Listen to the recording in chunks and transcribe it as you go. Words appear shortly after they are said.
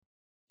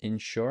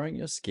Ensuring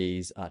your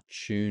skis are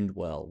tuned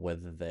well,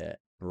 whether they're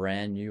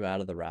brand new out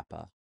of the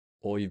wrapper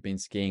or you've been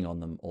skiing on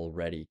them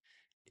already,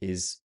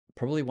 is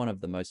probably one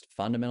of the most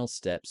fundamental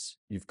steps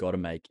you've got to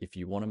make if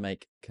you want to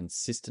make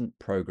consistent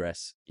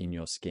progress in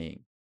your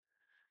skiing.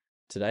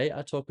 Today,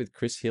 I talk with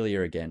Chris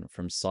Hillier again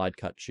from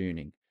Sidecut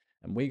Tuning,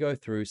 and we go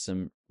through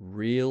some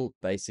real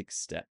basic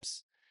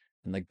steps.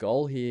 And the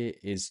goal here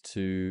is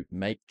to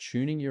make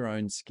tuning your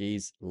own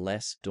skis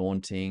less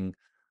daunting,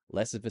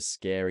 less of a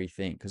scary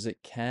thing, because it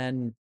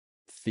can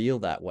feel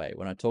that way.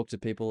 When I talk to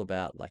people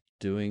about like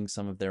doing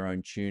some of their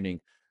own tuning,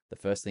 the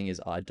first thing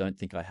is, I don't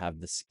think I have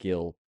the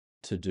skill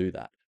to do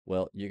that.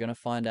 Well, you're going to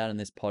find out in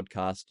this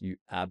podcast, you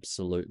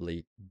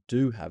absolutely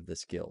do have the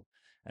skill.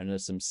 And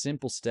there's some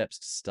simple steps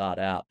to start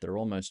out. They're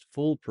almost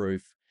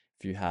foolproof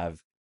if you have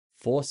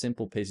four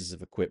simple pieces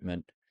of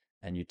equipment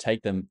and you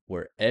take them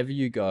wherever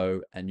you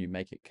go and you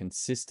make it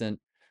consistent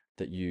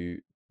that you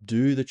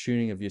do the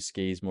tuning of your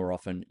skis more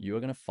often, you are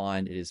going to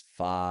find it is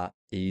far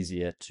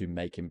easier to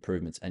make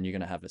improvements and you're going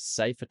to have a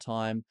safer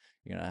time.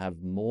 You're going to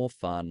have more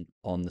fun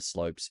on the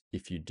slopes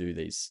if you do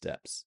these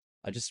steps.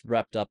 I just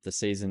wrapped up the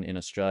season in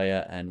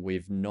Australia and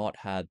we've not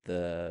had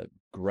the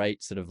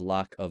great sort of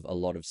luck of a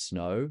lot of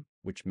snow,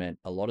 which meant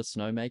a lot of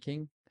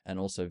snowmaking and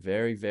also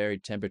very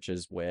varied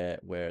temperatures where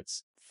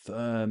it's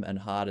firm and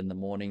hard in the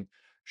morning,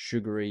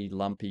 sugary,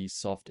 lumpy,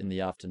 soft in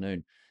the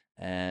afternoon.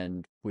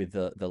 And with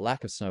the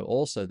lack of snow,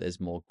 also there's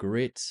more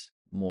grit,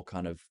 more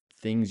kind of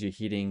things you're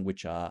hitting,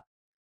 which are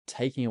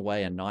taking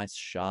away a nice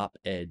sharp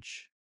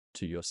edge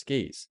to your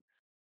skis.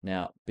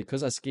 Now,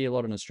 because I ski a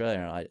lot in Australia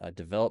and I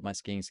developed my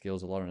skiing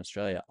skills a lot in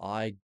Australia,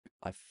 I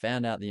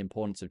found out the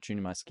importance of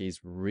tuning my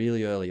skis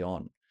really early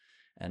on.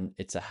 And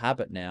it's a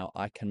habit now.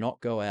 I cannot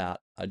go out.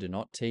 I do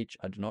not teach.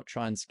 I do not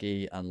try and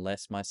ski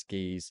unless my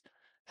skis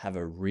have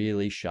a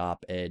really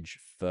sharp edge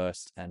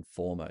first and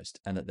foremost,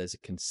 and that there's a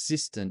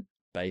consistent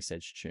bass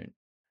edge tune.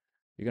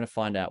 You're going to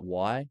find out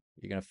why.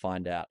 You're going to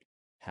find out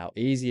how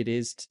easy it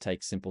is to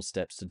take simple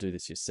steps to do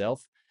this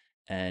yourself.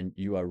 And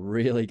you are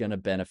really going to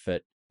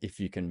benefit if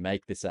you can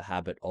make this a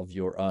habit of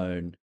your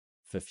own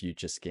for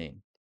future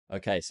skiing.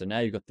 Okay, so now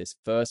you've got this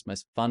first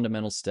most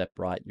fundamental step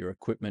right. Your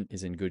equipment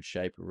is in good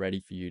shape, ready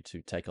for you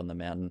to take on the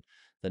mountain.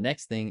 The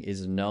next thing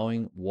is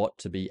knowing what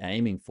to be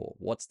aiming for.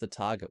 What's the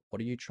target?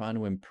 What are you trying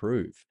to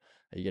improve?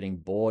 Are you getting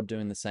bored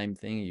doing the same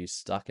thing? Are you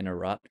stuck in a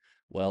rut?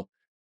 Well,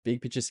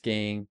 Big Picture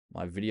Skiing,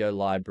 my video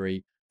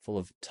library, full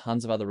of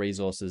tons of other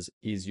resources,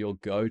 is your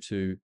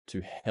go-to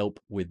to help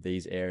with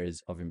these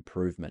areas of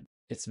improvement.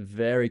 It's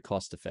very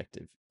cost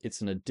effective.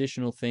 It's an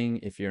additional thing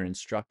if you're an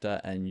instructor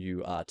and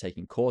you are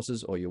taking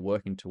courses or you're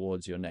working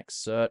towards your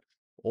next cert,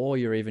 or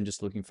you're even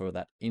just looking for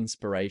that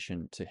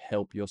inspiration to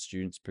help your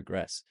students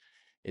progress.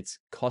 It's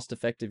cost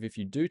effective if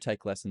you do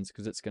take lessons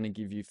because it's going to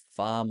give you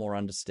far more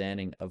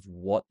understanding of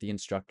what the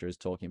instructor is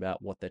talking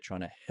about, what they're trying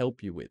to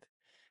help you with.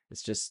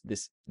 It's just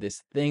this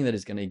thing that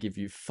is going to give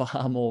you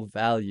far more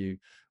value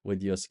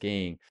with your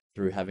skiing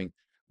through having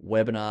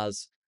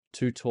webinars,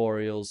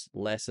 tutorials,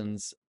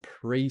 lessons,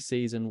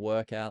 pre-season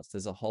workouts.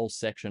 There's a whole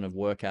section of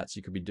workouts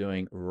you could be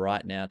doing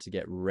right now to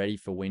get ready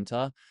for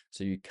winter.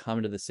 So you come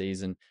into the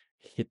season,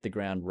 hit the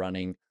ground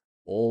running,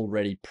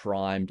 already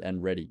primed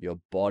and ready. Your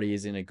body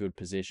is in a good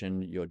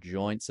position. Your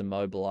joints are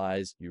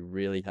mobilized. You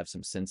really have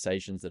some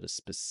sensations that are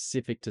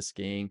specific to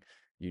skiing.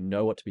 You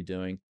know what to be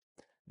doing.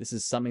 This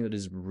is something that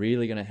is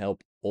really going to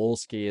help all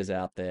skiers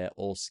out there,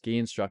 all ski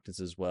instructors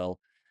as well,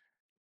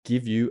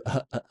 give you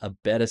a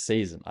better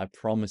season. I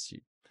promise you.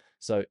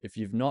 So if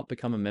you've not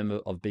become a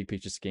member of Big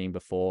Picture Skiing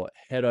before,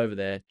 head over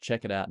there,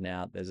 check it out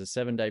now. There's a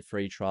 7-day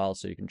free trial,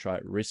 so you can try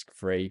it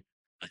risk-free.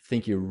 I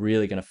think you're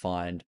really going to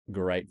find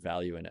great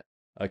value in it.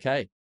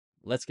 Okay,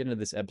 let's get into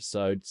this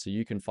episode so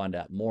you can find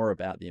out more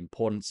about the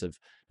importance of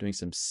doing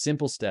some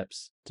simple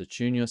steps to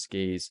tune your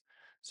skis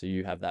so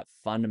you have that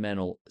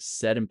fundamental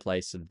set in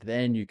place. So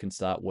then you can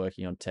start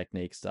working on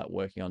technique, start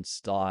working on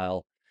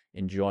style,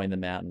 enjoying the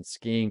mountain,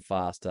 skiing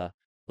faster.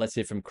 Let's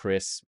hear from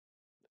Chris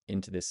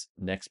into this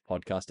next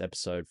podcast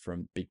episode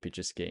from Big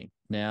Picture Skiing.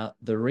 Now,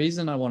 the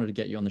reason I wanted to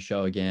get you on the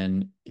show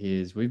again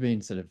is we've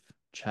been sort of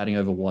chatting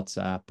over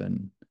WhatsApp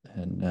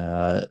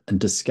and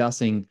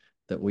discussing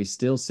that we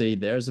still see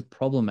there's a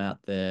problem out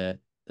there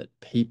that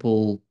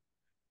people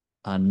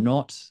are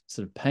not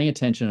sort of paying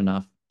attention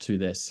enough to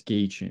their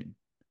ski tune.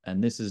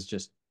 And this is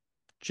just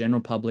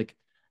general public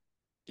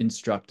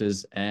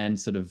instructors and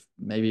sort of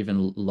maybe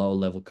even lower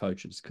level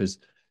coaches, because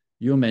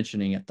you're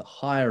mentioning at the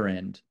higher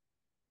end,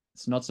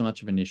 it's not so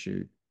much of an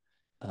issue.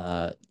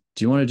 Do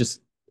you want to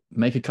just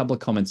make a couple of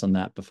comments on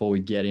that before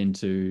we get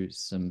into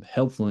some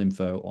helpful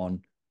info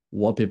on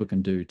what people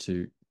can do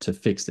to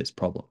fix this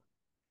problem?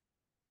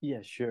 Yeah,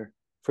 sure.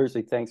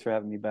 Firstly, thanks for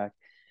having me back.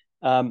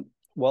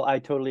 Well, I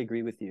totally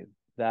agree with you.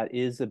 That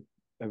is a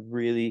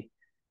really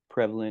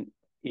prevalent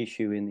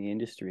issue in the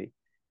industry.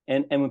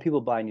 And when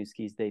people buy new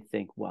skis, they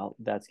think, well,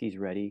 that ski's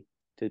ready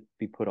to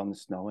be put on the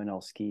snow and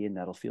I'll ski and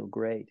that'll feel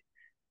great.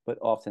 But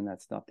often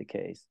that's not the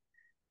case.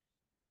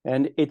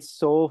 And it's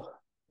so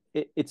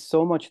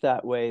much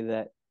that way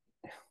that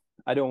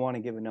I don't want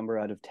to give a number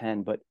out of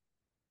 10, but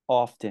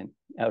often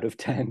out of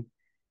 10,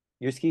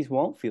 your skis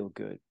won't feel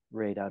good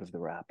right out of the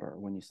wrapper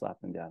when you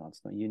slap them down on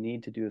snow. You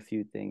need to do a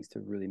few things to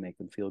really make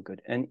them feel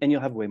good, and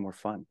you'll have way more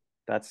fun.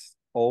 That's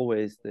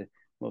always the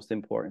most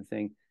important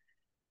thing.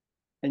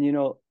 And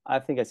I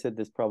think I said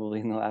this probably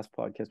in the last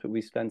podcast, but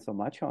we spend so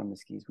much on the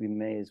skis, we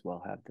may as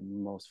well have the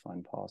most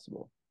fun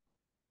possible.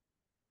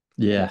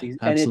 And Yeah, it's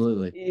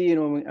absolutely.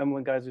 and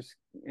when guys are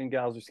and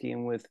gals are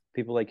skiing with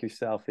people like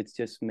yourself, it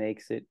just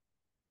makes it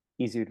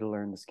easier to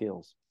learn the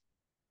skills.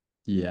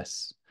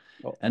 Yes.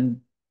 Oh,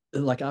 And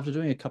like after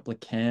doing a couple of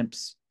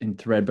camps in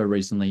Thredbo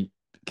recently,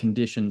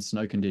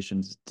 snow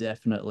conditions,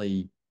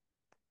 definitely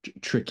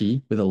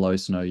tricky with a low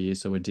snow year.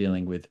 So we're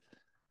dealing with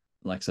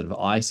like sort of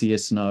icier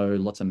snow,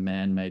 lots of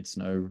man-made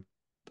snow,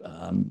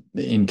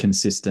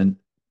 inconsistent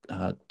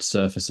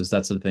surfaces,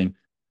 that sort of thing.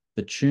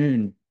 The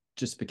tune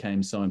just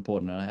became so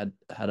important. I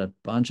had a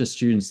bunch of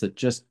students that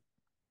just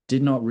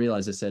did not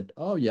realize. They said,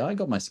 "Oh yeah, I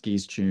got my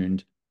skis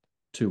tuned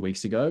 2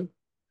 weeks ago."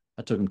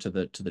 I took them to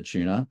the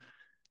tuner,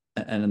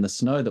 and in the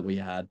snow that we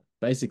had,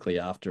 basically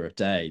after a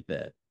day,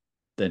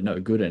 they're no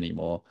good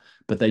anymore.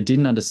 But they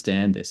didn't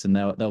understand this, and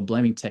they were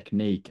blaming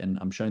technique. And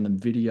I'm showing them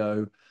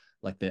video,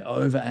 like they're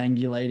over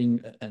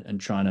angulating and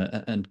trying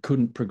to and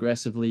couldn't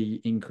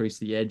progressively increase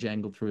the edge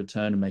angle through a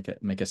turn and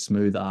make a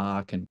smooth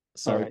arc. And all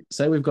so, right.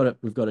 say we've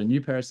got a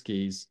new pair of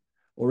skis,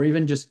 or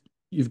even just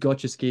you've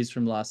got your skis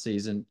from last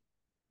season.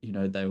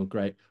 They were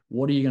great.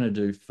 What are you going to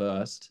do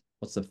first?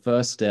 What's the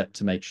first step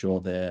to make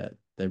sure they're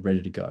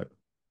ready to go?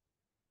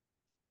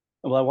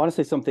 Well, I want to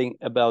say something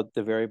about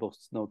the variable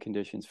snow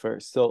conditions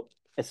first. So,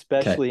 Okay.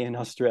 especially in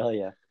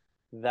Australia,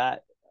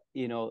 that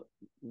you know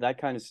that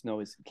kind of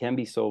snow can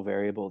be so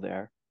variable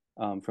there,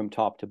 from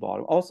top to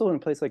bottom. Also, in a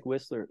place like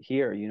Whistler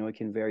here, it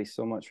can vary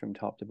so much from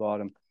top to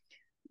bottom.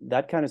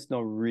 That kind of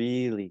snow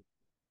really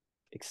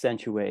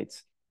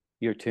accentuates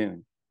your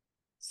tune.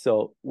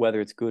 So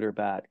whether it's good or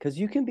bad, because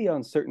you can be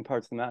on certain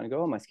parts of the mountain and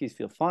go, "Oh, my skis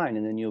feel fine,"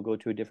 and then you'll go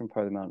to a different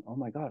part of the mountain. "Oh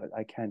my God,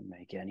 I can't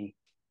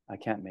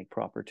make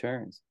proper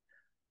turns."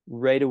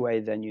 Right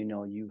away, then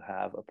you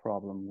have a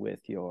problem with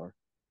your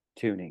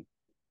tuning.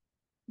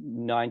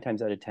 9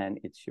 times out of 10,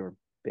 it's your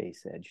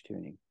base edge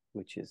tuning,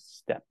 which is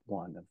step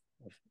one of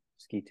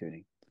ski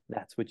tuning.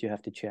 That's what you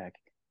have to check.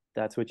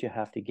 That's what you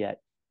have to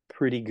get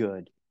pretty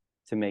good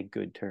to make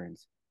good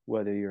turns,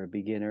 whether you're a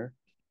beginner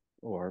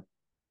or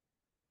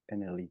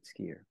an elite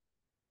skier.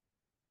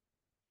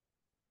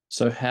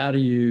 So how do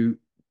you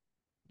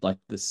like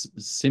the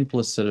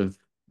simplest sort of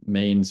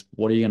means?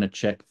 What are you going to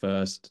check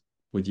first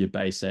with your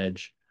base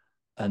edge,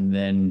 and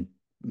then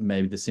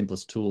maybe the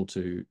simplest tool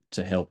to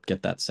help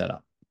get that set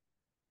up?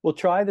 Well,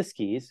 try the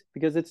skis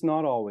because it's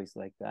not always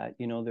like that.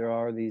 There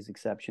are these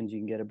exceptions. You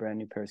can get a brand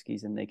new pair of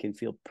skis and they can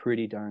feel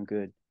pretty darn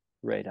good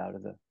right out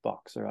of the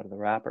box or out of the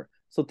wrapper.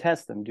 So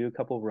test them, do a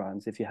couple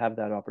runs if you have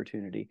that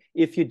opportunity.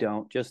 If you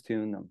don't, just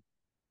tune them.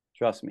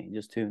 Trust me,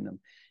 just tune them.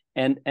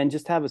 And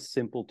just have a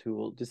simple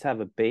tool. Just have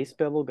a base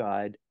bevel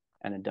guide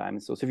and a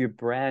diamond stone. So if you're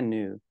brand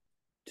new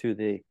to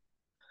to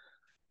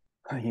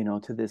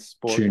this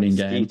sport of Tuning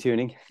ski game.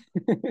 tuning,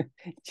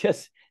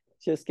 just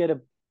just get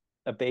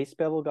a base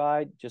bevel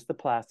guide, just the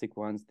plastic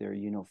ones. They're,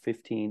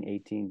 15,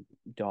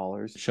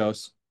 $18. Show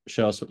us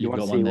what You you've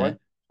want to got one see one? there.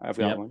 I've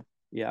got Yep. one.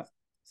 Yeah.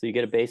 So you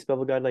get a base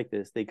bevel guide like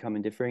this. They come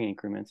in differing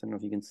increments. I don't know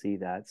if you can see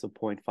that. So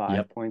 0.5,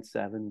 zero Yep. point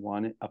 0.7,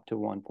 1 up to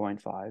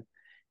 1.5,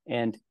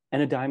 and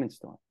a diamond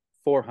stone,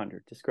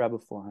 400. Just grab a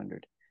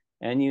 400.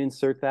 And you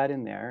insert that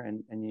in there,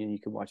 and you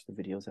can watch the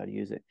videos how to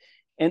use it.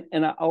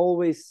 And I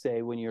always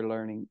say when you're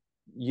learning,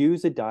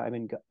 use a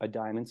diamond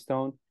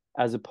stone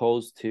as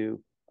opposed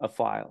to a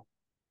file,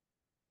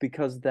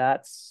 because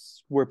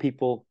that's where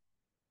people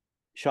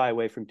shy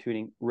away from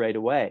tuning right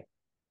away,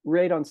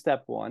 right on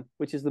step one,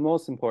 which is the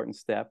most important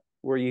step,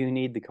 where you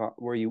need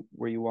where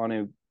you want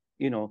to,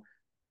 you know,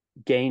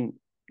 gain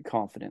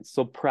confidence.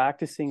 So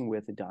practicing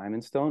with a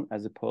diamond stone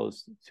as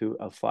opposed to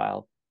a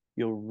file,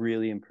 you'll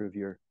really improve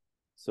your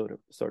sort of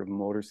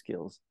motor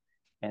skills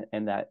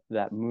and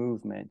that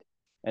movement.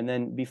 And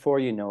then before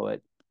you know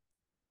it,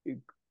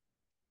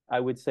 I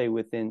would say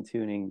within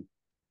tuning,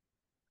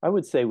 I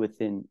would say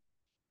within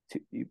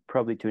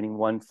probably tuning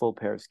one full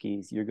pair of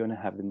skis, you're going to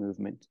have the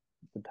movement,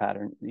 the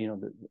pattern,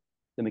 the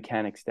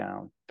mechanics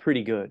down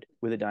pretty good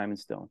with a diamond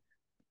stone.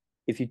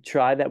 If you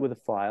try that with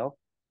a file,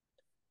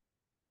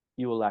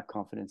 you will lack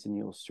confidence and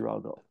you will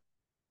struggle.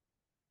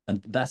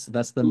 And that's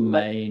the Like,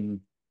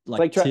 main it's like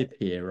like try, tip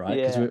here, right?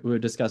 Because yeah, we're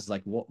discussing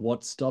like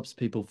what stops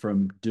people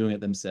from doing it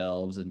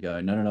themselves and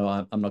going, no, no,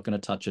 no, I'm not going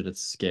to touch it.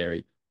 It's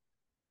scary.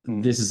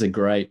 mm, This is a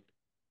great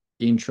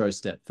intro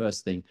step.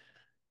 First thing,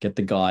 get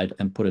the guide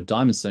and put a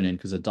diamond stone in,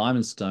 because a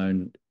diamond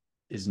stone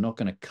is not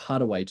going to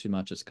cut away too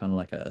much. It's kind of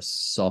like a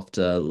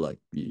softer, like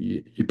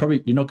you're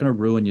not going to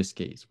ruin your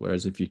skis.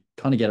 Whereas if you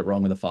kind of get it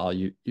wrong with a file,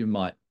 you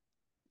might,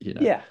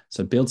 yeah,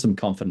 so build some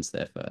confidence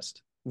there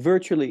first.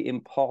 virtually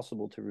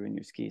impossible to ruin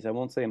your skis. I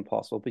won't say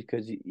impossible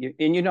because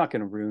you're not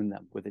going to ruin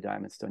them with a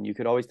diamond stone. You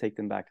could always take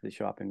them back to the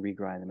shop and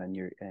regrind them,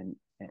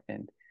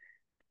 and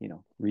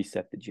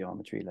reset the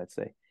geometry, let's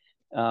say.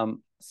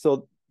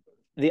 So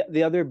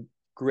the other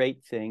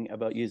great thing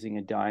about using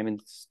a diamond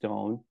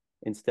stone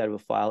instead of a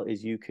file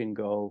is you can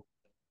go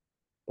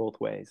both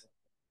ways.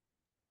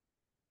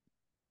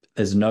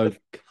 There's no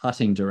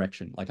cutting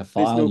direction. Like a There's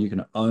file, no you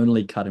can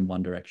only cut in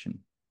one direction.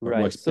 Or it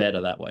right. works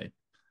better that way.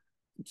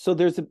 So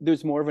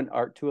there's more of an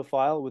art to a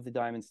file. With the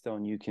diamond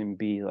stone. You can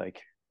be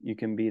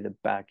the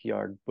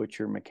backyard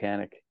butcher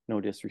mechanic. No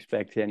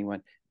disrespect to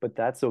anyone, but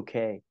that's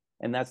okay.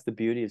 And that's the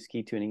beauty of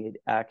ski tuning. It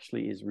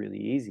actually is really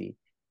easy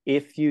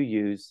if you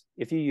use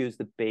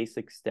the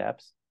basic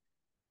steps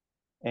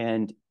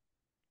and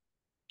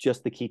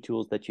just the key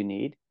tools that you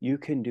need. You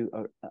can do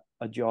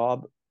a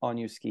job on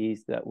your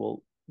skis that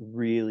will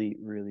really,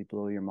 really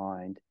blow your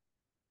mind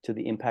to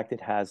the impact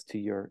it has to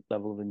your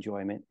level of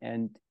enjoyment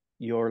and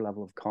your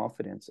level of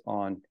confidence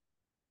on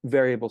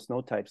variable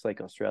snow types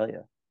like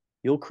Australia.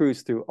 You'll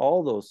cruise through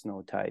all those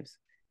snow types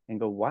and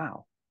go,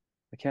 wow,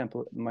 I can't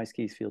believe my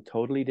skis feel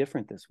totally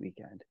different this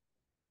weekend.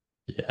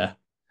 Yeah.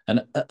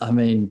 And I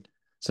mean,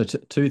 so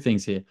two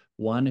things here.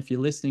 One, if you're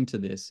listening to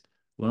this,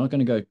 we're not going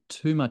to go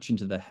too much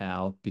into the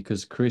how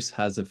because Chris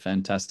has a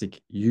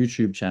fantastic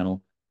YouTube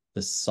channel,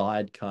 the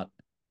Sidecut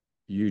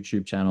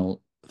YouTube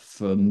channel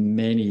for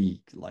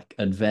many like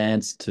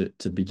advanced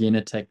to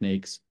beginner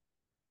techniques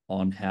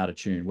on how to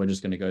tune. We're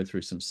just going to go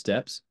through some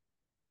steps,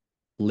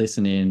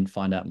 listen in,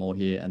 find out more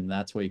here, and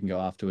that's where you can go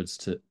afterwards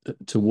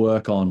to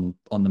work on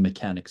the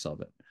mechanics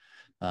of it.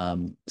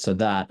 So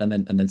that, and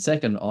then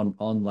second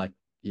on like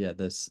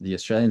this the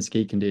Australian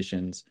ski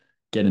conditions,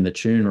 getting the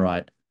tune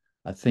right.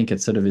 I think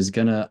it sort of is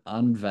going to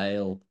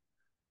unveil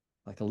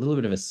like a little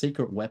bit of a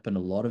secret weapon a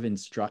lot of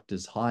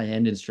instructors,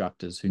 high-end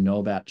instructors who know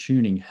about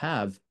tuning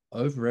have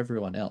over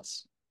everyone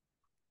else.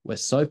 We're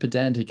so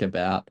pedantic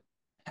about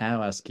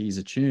how our skis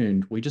are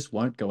tuned, we just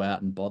won't go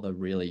out and bother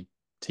really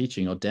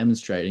teaching or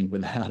demonstrating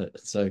without it.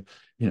 So,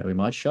 we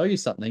might show you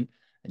something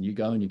and you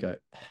go and you go,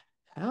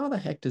 how the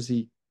heck does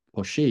he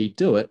or she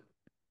do it?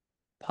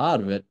 Part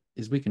of it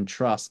is we can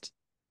trust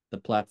the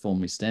platform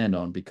we stand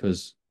on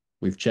because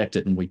we've checked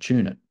it and we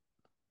tune it.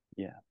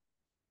 Yeah,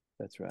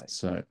 that's right.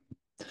 So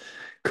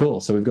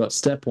cool. So we've got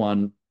step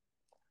one,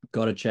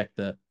 got to check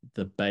the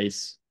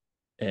base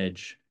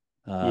edge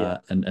Yeah.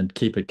 and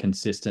keep it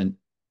consistent.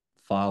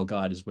 File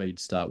guide is where you'd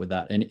start with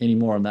that. Any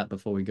more on that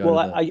before we go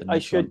Well, to the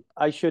next one?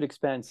 I should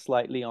expand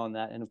slightly on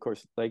that. And of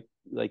course,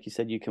 like you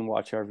said, you can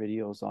watch our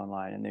videos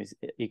online and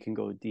you can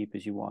go deep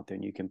as you want there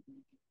and you can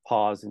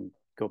pause and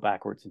go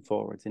backwards and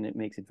forwards and it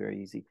makes it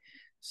very easy.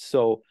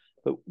 So,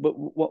 but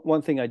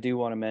one thing I do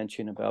want to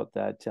mention about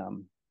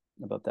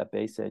that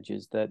base edge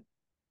is that,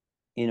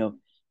 you know,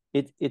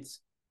 it it's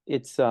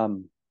it's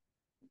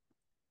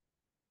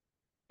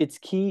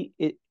key.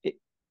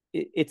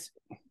 It's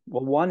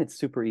well, one, it's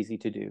super easy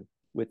to do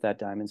with that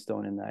diamond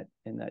stone and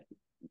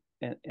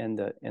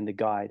the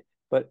guide.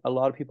 But a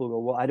lot of people go,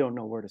 well, I don't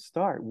know where to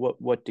start.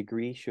 What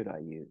degree should I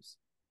use?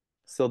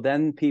 So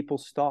then people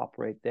stop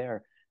right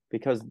there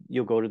because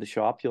you'll go to the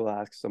shop, you'll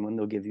ask someone,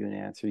 they'll give you an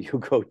answer. You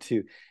go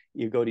to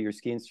your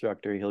ski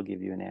instructor, he'll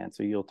give you an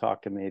answer. You'll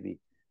talk to maybe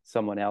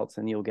someone else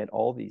and you'll get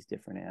all these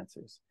different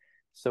answers.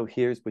 So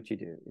here's what you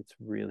do. It's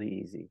really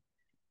easy.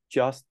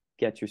 Just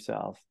get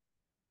yourself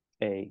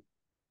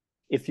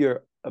if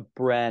you're a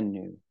brand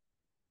new,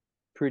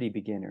 pretty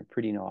beginner,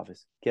 pretty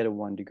novice, get a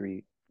 1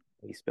 degree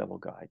base bevel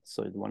guide.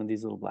 So one of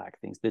these little black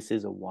things, this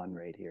is a 1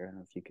 right here. I don't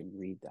know if you can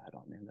read that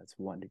on there. That's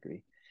 1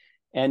 degree.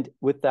 And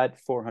with that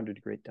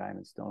 400 grit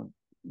diamond stone,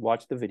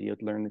 watch the video,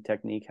 learn the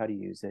technique, how to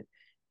use it.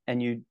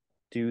 And you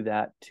do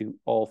that to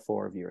all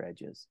 4 of your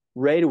edges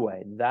right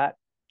away. That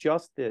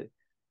just the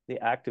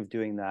act of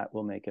doing that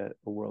will make a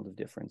world of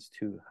difference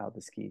to how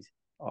the skis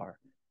are.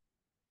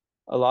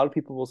 A lot of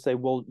people will say,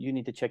 well, you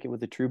need to check it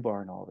with the true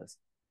bar and all this.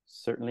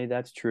 Certainly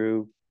that's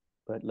true,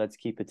 but let's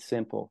keep it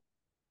simple.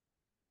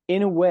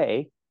 In a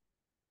way,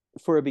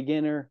 for a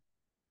beginner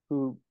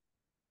who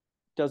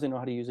doesn't know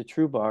how to use a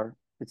true bar,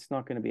 it's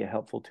not going to be a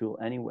helpful tool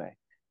anyway.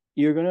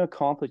 You're going to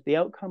accomplish, the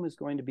outcome is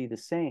going to be the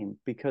same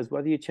because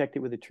whether you checked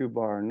it with a true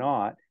bar or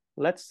not,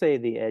 let's say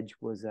the edge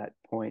was at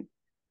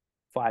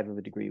 0.5 of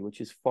a degree,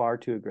 which is far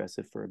too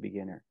aggressive for a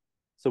beginner.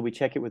 So we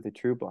check it with a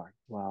true bar.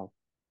 Well,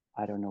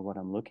 I don't know what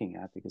I'm looking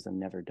at because I've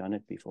never done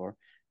it before.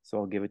 So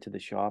I'll give it to the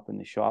shop and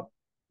the shop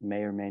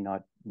may or may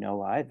not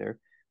know either.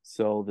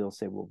 So they'll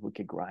say, well, we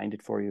could grind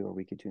it for you or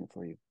we could tune it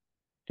for you.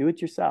 Do it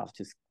yourself.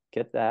 Just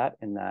get that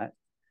and that.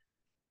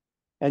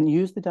 And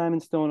use the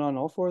diamond stone on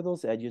all 4 of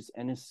those edges.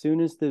 And as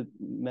soon as the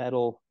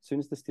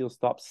steel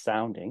stops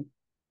sounding,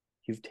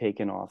 you've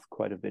taken off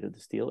quite a bit of the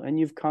steel and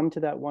you've come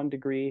to that 1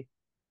 degree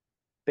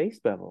base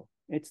bevel.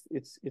 It's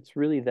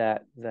really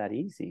that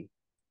easy.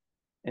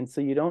 And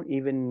so you don't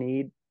even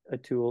need a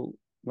tool.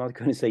 I'm not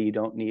going to say you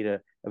don't need a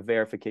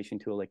verification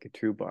tool like a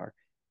true bar.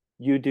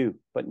 You do,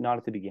 but not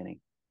at the beginning.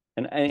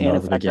 And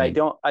in fact, I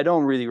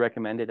don't really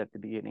recommend it at the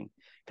beginning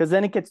because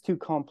then it gets too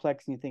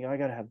complex and you think, oh, I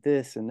got to have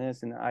this and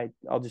this, and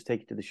I'll just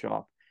take it to the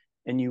shop,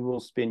 and you will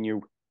spin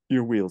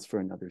your wheels for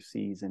another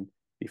season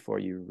before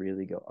you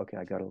really go, okay,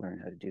 I got to learn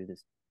how to do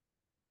this.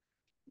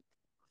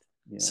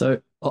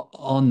 So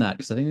on that,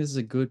 because I think this is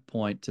a good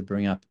point to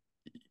bring up.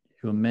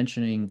 You were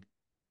mentioning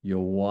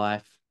your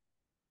wife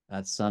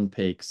at Sun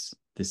Peaks,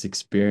 this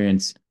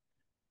experience.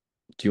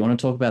 Do you want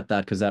to talk about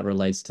that? Because that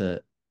relates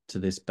to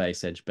this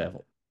base edge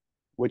bevel.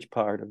 Which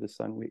part of the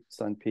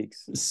Sun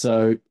Peaks?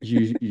 So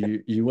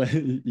you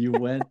went you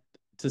went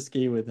to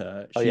ski with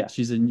her. Oh yeah,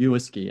 She's a newer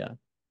skier, and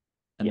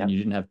then yeah, you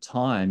didn't have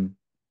time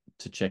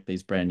to check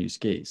these brand new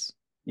skis.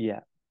 yeah.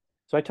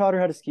 So I taught her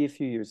how to ski a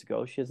few years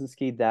ago. She hasn't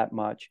skied that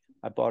much.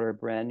 I bought her a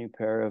brand new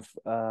pair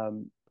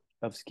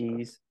of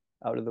skis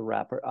out of the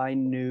wrapper. I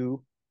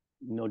knew,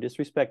 no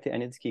disrespect to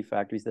any of the ski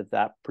factories, that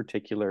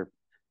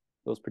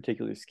those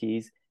particular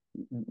skis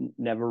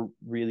never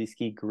really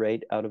ski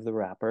great out of the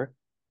wrapper,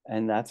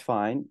 and that's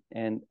fine.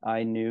 And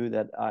I knew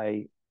that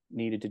I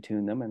needed to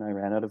tune them, and I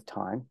ran out of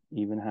time.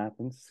 Even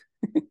happens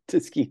to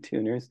ski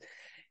tuners,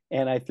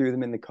 and I threw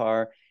them in the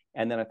car.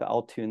 And then I thought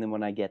I'll tune them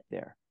when I get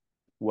there.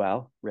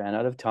 Well, ran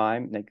out of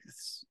time. Like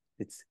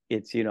it's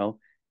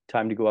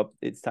time to go up.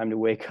 It's time to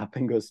wake up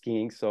and go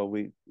skiing. So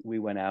we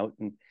went out,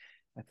 and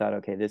I thought,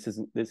 okay, this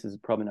is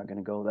probably not going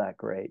to go that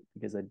great,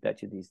 because I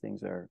bet you these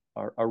things are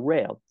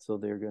railed, so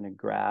they're going to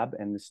grab.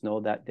 And the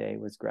snow that day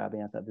was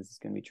grabbing. I thought this is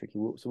going to be tricky.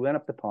 So we went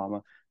up to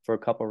Palma for a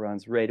couple of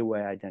runs. Right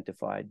away, I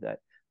identified that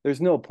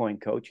there's no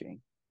point coaching.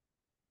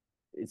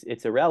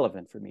 It's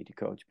irrelevant for me to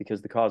coach,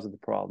 because the cause of the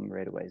problem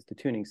right away is the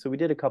tuning. So we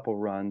did a couple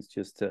runs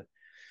just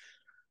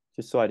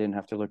so I didn't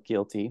have to look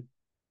guilty.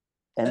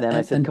 And then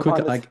I said, And "Come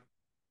quick, on, let's."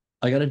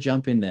 I got to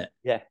jump in there.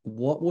 Yeah,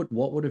 What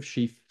would have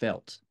she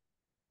felt?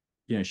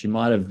 She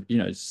might have,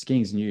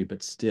 skiing's new,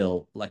 but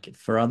still, like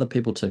for other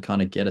people to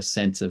kind of get a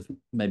sense of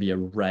maybe a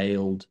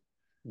railed to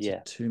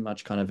yeah. too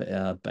much kind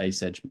of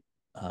base edge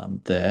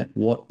there.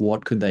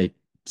 What could they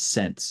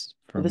sense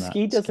Well, from that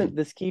ski?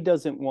 the ski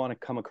doesn't want to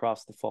come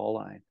across the fall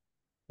line.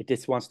 It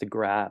just wants to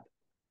grab,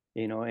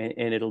 and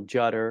it'll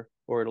judder,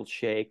 or it'll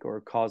shake,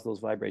 or cause those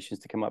vibrations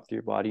to come up through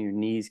your body. Your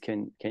knees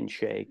can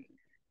shake.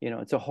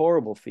 It's a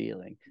horrible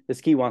feeling. The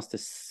ski wants to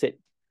sit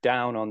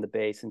down on the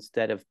base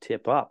instead of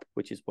tip up,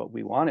 which is what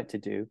we want it to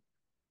do,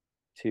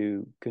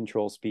 to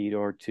control speed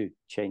or to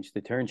change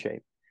the turn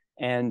shape.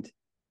 And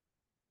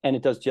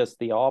it does just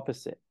the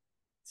opposite.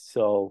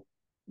 So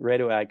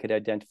right away I could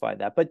identify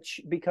that. But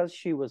because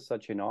she was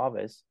such a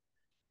novice,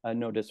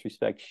 no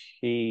disrespect,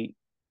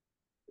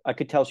 I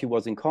could tell she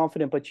wasn't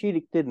confident, but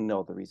she didn't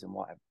know the reason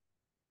why.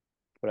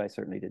 But I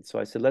certainly did. So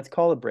I said, let's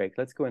call a break.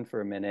 Let's go in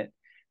for a minute.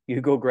 You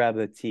go grab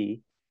a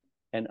tea,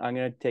 and I'm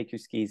going to take your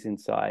skis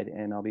inside,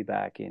 and I'll be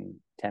back in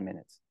 10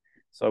 minutes.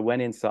 So I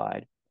went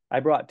inside.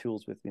 I brought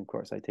tools with me. Of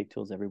course, I take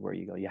tools everywhere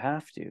you go. You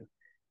have to,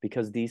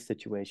 because these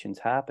situations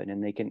happen,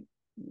 and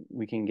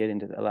we can get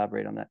into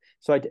elaborate on that.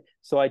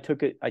 So I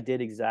took it. I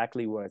did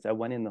exactly what I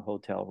went in the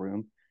hotel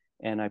room,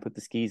 and I put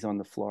the skis on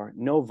the floor.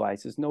 No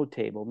vices, no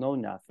table, no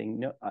nothing.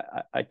 No,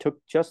 I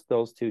took just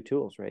those two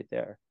tools right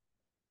there.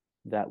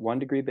 That 1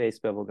 degree base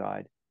bevel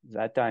guide,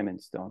 that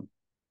diamond stone.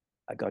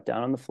 I got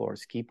down on the floor,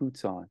 ski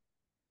boots on,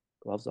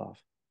 gloves off,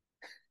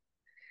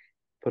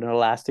 put an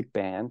elastic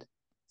band.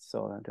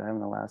 So I have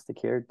an elastic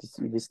here.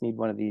 You just need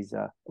one of these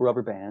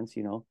rubber bands,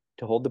 to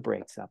hold the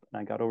brakes up. And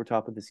I got over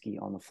top of the ski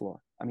on the floor.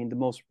 I mean, the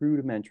most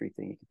rudimentary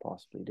thing you could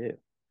possibly do.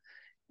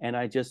 And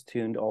I just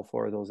tuned all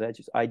four of those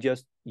edges. I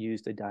just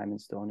used a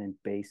diamond stone and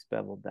base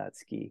beveled that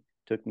ski.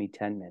 Took me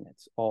 10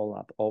 minutes, all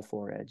up, all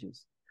four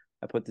edges.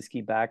 I put the ski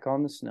back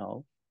on the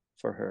snow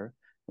for her,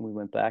 and we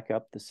went back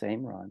up the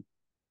same run.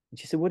 And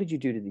she said, "What did you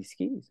do to these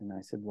skis?" And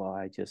I said, "Well,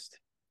 I just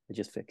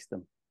fixed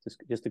them.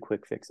 Just a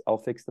quick fix. I'll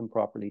fix them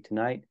properly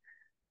tonight,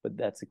 but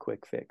that's a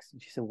quick fix."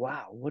 And she said,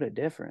 "Wow, what a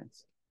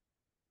difference."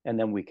 And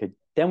then we could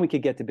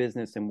get to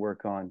business and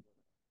work on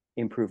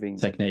improving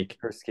Technique.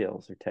 her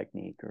skills or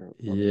technique, or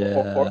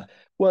Yeah.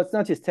 well, it's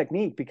not just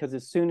technique, because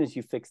as soon as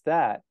you fix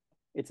that,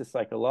 it's a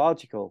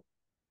psychological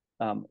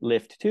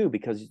lift too,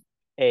 because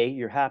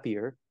you're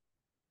happier,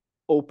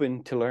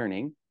 open to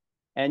learning,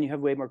 and you have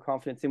way more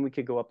confidence. And we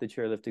could go up the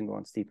chairlift and go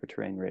on steeper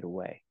terrain right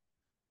away.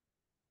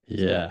 So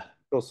Yeah.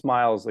 those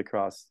smiles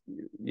across,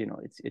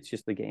 it's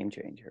just the game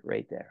changer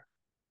right there.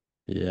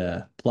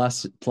 Yeah.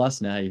 Plus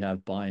now you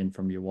have buy-in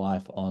from your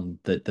wife on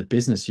the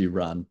business you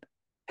run.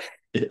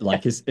 It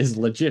like is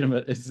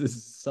legitimate.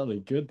 Is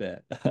something good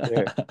there.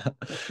 Sure.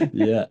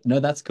 Yeah. No,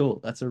 that's cool.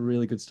 That's a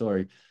really good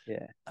story.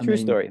 Yeah. I True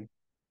mean, story.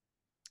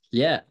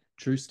 yeah,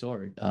 true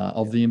story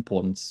of Yeah. the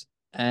importance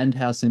and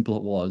how simple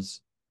it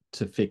was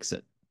to fix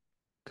it.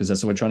 Because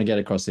that's what we're trying to get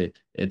across here.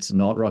 It's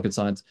not rocket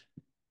science.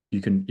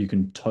 You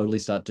can totally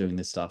start doing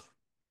this stuff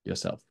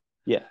yourself.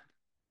 Yeah.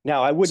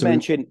 Now, I would So we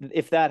mention,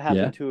 if that yeah,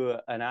 happened to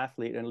an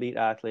elite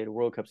athlete, a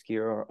World Cup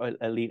skier, or an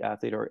elite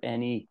athlete, or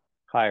any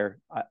higher,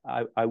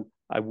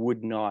 I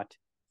would not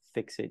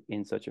fix it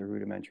in such a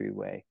rudimentary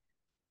way,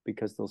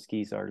 because those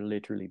skis are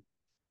literally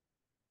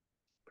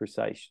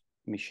precise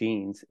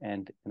machines,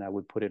 and I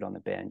would put it on the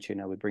bench,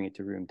 and I would bring it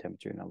to room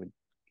temperature, and I would,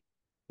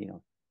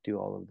 do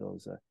all of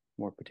those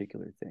more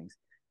particular things.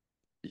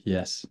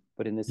 yes,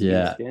 But in this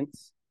yeah,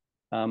 instance,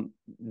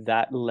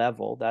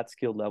 that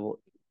skill level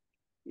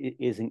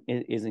isn't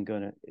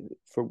going to,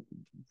 for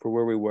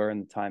where we were in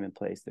the time and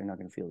place, they're not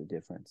going to feel the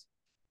difference.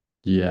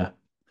 yeah.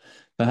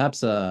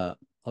 Perhaps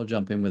I'll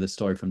jump in with a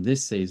story from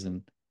this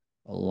season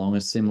along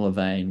a similar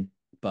vein,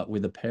 but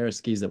with a pair of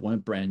skis that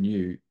weren't brand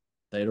new.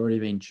 They'd already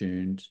been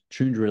tuned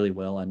really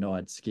well. I know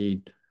I'd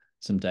skied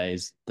some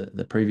days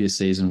the previous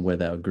season where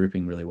they were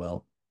gripping really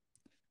well.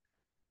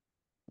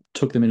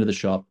 Took them into the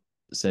shop,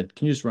 said,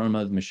 "Can you just run them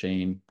over the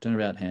machine? Don't know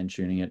about hand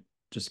tuning it.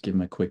 Just give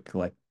them a quick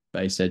like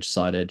base edge,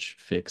 side edge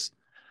fix."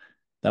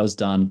 That was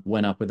done.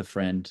 Went up with a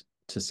friend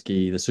to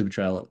ski the Super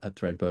Trail at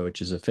Threadbow,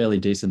 which is a fairly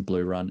decent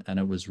blue run, and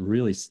it was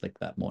really slick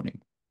that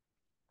morning.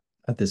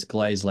 Had this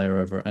glaze layer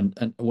over,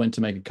 and went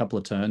to make a couple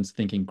of turns,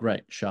 thinking,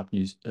 "Great, sharp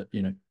news,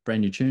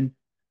 brand new tune,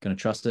 gonna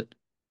trust it."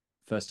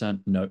 First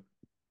turn, nope,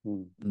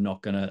 Hmm.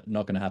 not gonna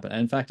happen.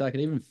 And in fact, I could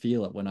even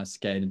feel it when I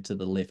skated to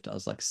the lift. I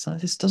was like, "So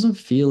this doesn't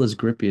feel as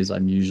grippy as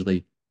I'm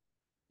usually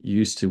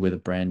used to with a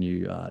brand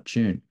new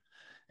tune."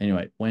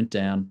 Anyway, went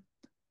down,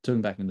 took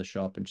him back into the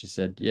shop, and she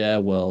said, "Yeah,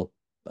 well,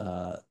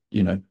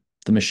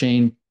 the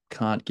machine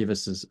can't give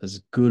us as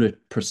good a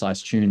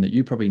precise tune that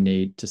you probably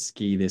need to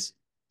ski this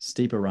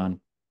steeper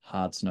run,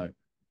 hard snow."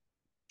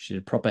 She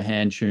did proper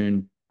hand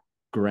tune,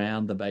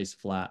 ground the base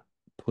flat,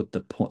 put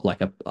the point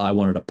like I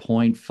wanted a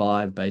point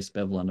 0.5 base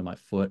bevel under my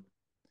foot,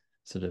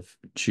 sort of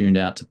tuned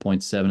out to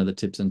 0.7 of the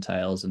tips and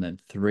tails, and then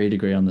 3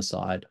 degree on the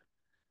side.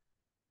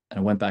 And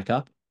I went back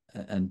up,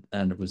 and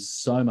it was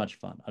so much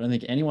fun. I don't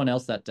think anyone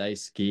else that day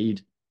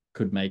skied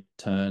could make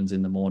turns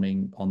in the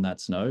morning on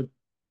that snow,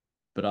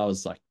 but I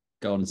was like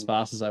going as Hmm.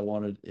 fast as I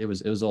wanted. It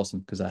was awesome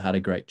because I had a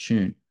great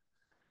tune.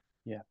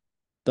 Yeah.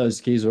 Those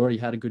skis already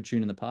had a good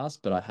tune in the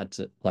past, but I had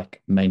to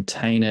like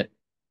maintain it.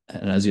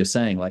 And as you're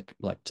saying, like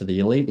to the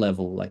elite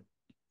level, like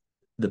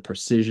the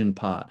precision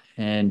part,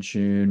 hand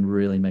tune,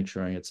 really make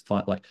sure it's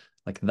fine. Like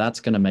that's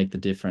going to make the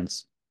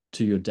difference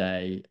to your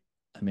day.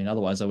 I mean,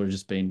 otherwise I would have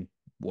just been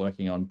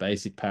working on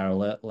basic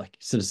parallel, like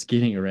sort of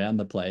skidding around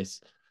the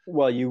place.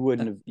 Well, you Uh,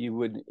 wouldn't have,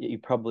 you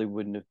probably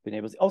wouldn't have been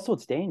able to. Also,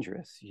 it's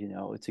dangerous,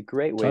 it's a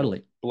great way to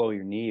Totally. blow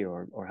your knee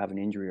or have an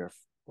injury or,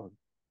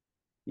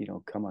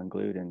 come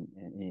unglued and,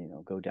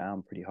 go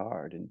down pretty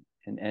hard.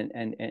 And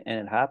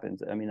it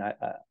happens. I mean, I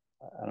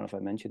don't know if I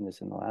mentioned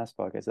this in the last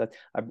podcast that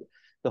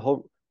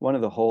one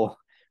of the whole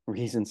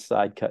reasons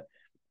side cut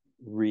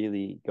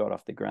really got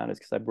off the ground is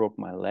because I broke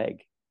my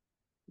leg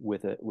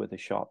with a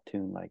shop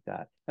tune like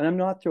that. And I'm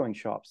not throwing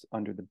shops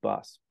under the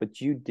bus, but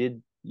you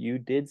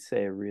did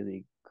say a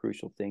really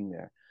crucial thing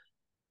there.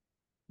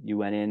 You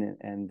went in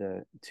and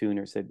the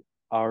tuner said,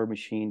 "Our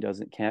machine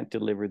doesn't can't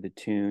deliver the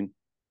tune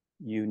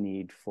you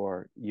need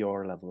for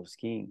your level of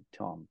skiing,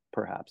 Tom,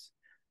 perhaps."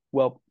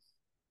 Well,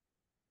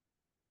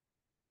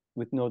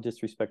 with no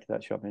disrespect to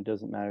that shop, and it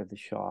doesn't matter the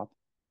shop,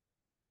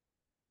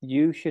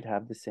 you should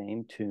have the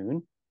same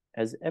tune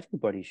as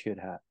everybody should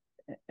have,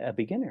 a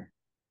beginner.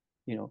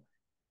 You know,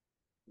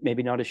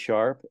 maybe not as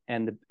sharp,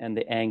 and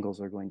the angles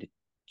are going to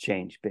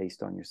change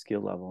based on your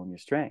skill level and your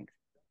strength.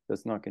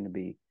 That's not going to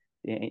be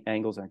the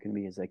angles aren't going to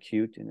be as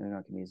acute and they're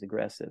not going to be as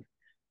aggressive.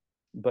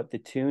 But the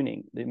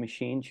tuning, the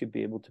machine should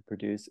be able to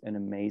produce an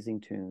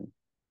amazing tune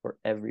for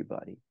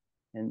everybody,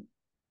 and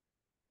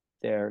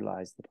there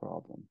lies the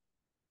problem.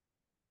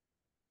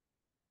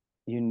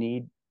 You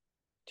need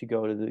to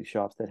go to the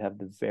shops that have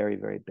the very,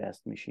 very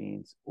best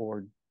machines,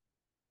 or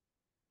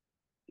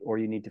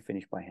you need to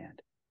finish by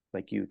hand,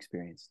 like you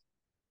experienced.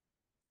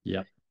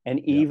 Yep. And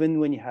Yep. even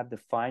when you have the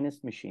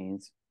finest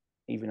machines,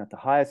 even at the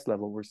highest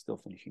level, we're still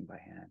finishing by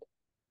hand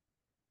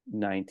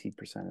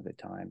 90% of the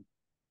time,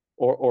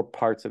 or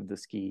parts of the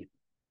ski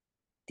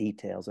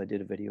details. I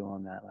did a video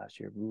on that last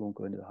year. We won't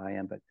go into the high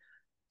end, but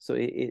so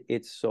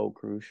it's so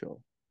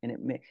crucial.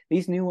 And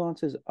these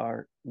nuances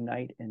are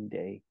night and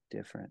day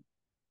different,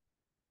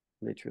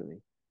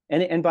 literally.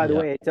 And by the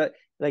Yep. way,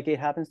 like it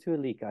happens to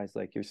elite guys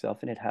like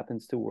yourself, and it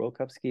happens to World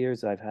Cup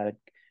skiers. I've had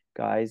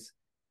guys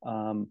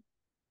um,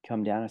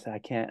 come down and say, "I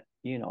can't,"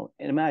 and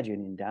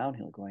imagine in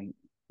downhill going,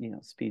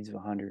 speeds of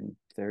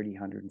 130,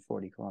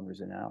 140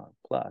 kilometers an hour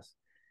plus.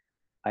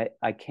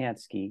 I can't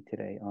ski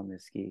today on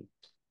this ski,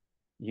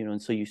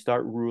 and so you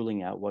start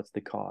ruling out what's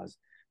the cause.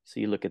 So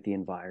you look at the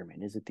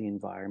environment. Is it the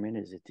environment?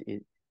 Is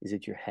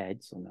it your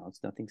head? So no,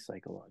 it's nothing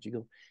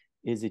psychological.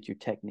 Is it your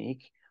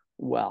technique?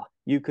 Well,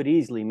 you could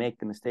easily make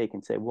the mistake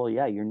and say, well,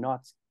 yeah, you're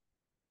not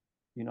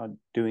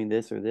doing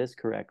this or this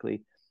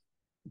correctly.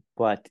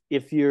 But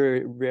if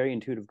you're very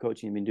intuitive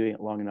coaching, you've been doing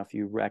it long enough,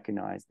 you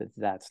recognize that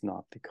that's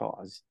not the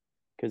cause,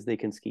 because they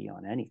can ski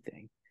on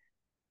anything.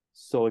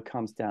 So it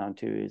comes down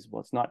to is,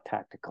 well, it's not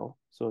tactical.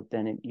 So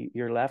then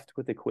you're left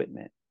with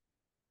equipment.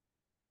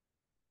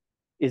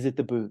 Is it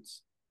the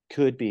boots?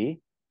 Could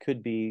be.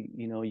 Could be,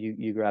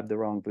 you grabbed the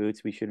wrong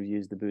boots. We should have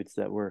used the boots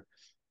that were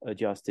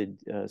adjusted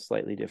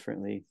slightly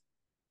differently,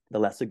 the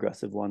less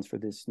aggressive ones for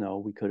this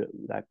snow.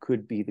 That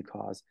could be the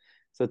cause.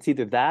 So it's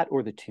either that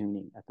or the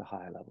tuning at the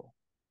high level.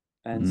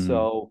 And Mm.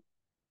 so,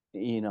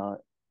 you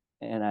know,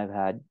 and I've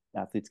had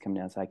athletes come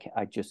down and say,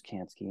 I just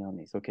can't ski on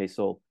these. Okay,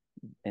 so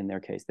in their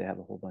case, they have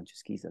a whole bunch of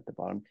skis at the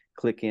bottom.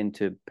 Click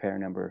into pair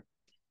number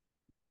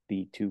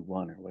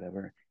B21 or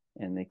whatever,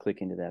 and they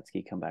click into that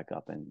ski, come back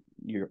up, and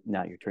you're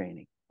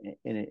training.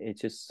 And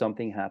it's just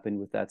something happened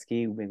with that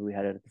ski. Maybe we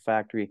had it at the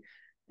factory.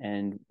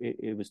 and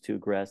it was too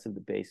aggressive,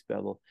 the base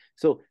bevel.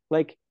 So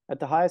like at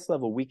the highest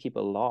level, we keep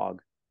a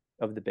log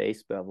of the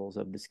base bevels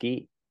of the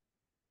ski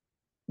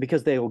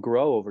because they will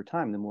grow over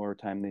time. The more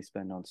time they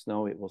spend on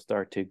snow, it will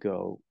start to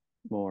go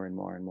more and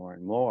more and more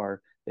and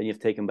more. Then you have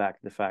to take them back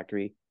to the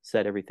factory,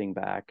 set everything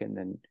back, and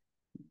then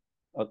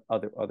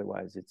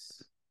otherwise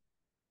it's,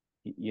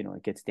 you know,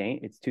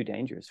 it's too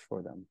dangerous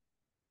for them.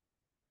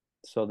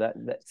 So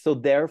so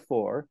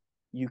therefore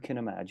you can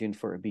imagine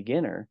for a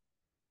beginner.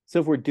 So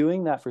if we're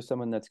doing that for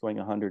someone that's going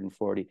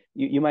 140,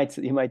 you might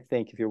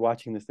think, if you're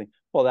watching this thing,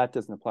 well, that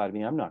doesn't apply to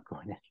me. I'm not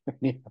going anywhere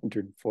near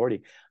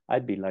 140.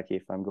 I'd be lucky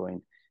if I'm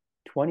going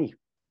 20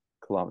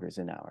 kilometers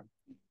an hour.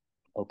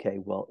 Okay,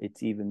 well,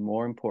 it's even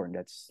more important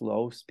at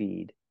slow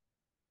speed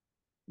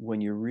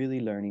when you're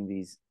really learning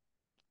these.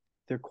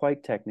 They're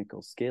quite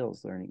technical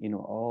skills learning, you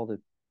know,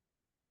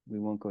 we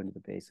won't go into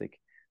the basic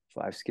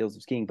 5 skills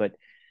of skiing, but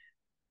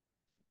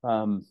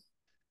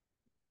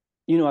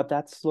you know, at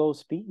that slow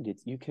speed,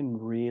 you can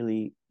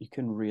really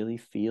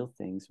feel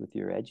things with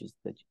your edges,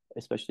 that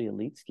especially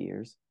elite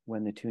skiers,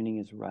 when the tuning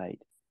is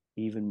right,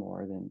 even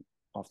more than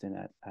often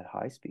at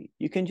high speed.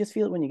 You can just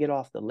feel it when you get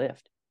off the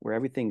lift, where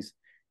everything's,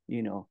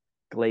 you know,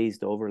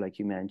 glazed over, like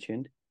you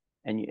mentioned,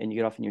 and you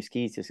get off in your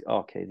skis, just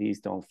okay,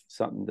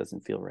 something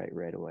doesn't feel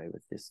right away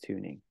with this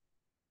tuning.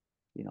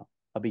 You know,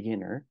 a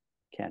beginner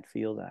can't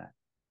feel that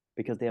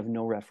because they have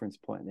no reference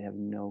point, they have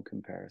no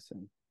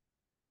comparison.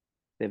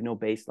 They have no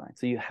baseline.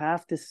 So you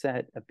have to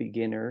set a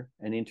beginner,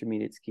 an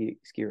intermediate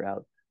skier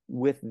out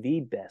with the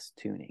best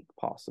tuning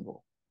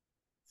possible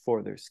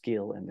for their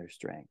skill and their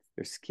strength,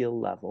 their skill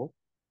level,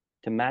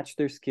 to match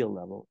their skill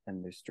level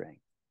and their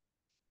strength.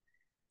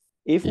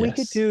 If we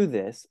could do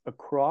this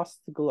across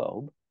the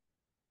globe,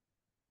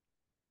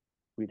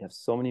 we'd have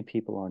so many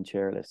people on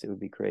chairlifts. It would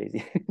be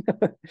crazy.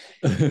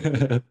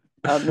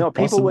 No,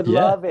 people would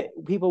love it.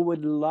 People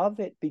would love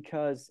it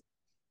because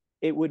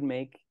it would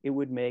make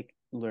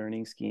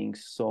learning skiing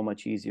so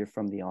much easier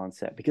from the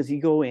onset, because you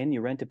go in, you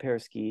rent a pair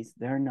of skis,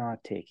 they're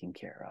not taken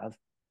care of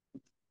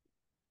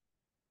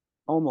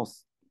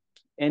almost,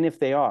 and if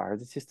they are,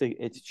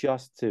 it's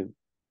just to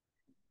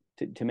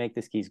make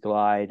the skis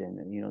glide,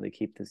 and you know, they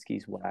keep the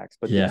skis waxed,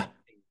 but yeah,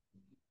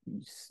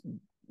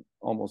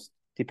 almost,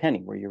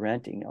 depending where you're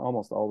renting,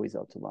 almost always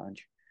out to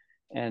lunch.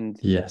 And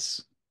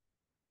yes,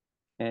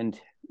 and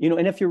you know,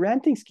 and if you're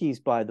renting skis,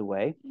 by the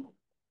way,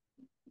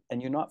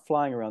 and you're not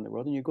flying around the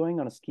world, and you're going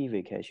on a ski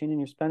vacation, and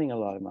you're spending a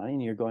lot of money,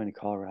 and you're going to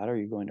Colorado, or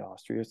you're going to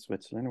Austria, or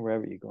Switzerland, or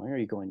wherever you're going, or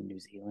you're going to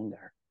New Zealand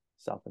or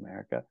South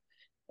America,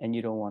 and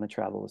you don't want to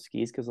travel with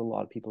skis, because a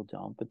lot of people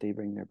don't, but they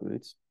bring their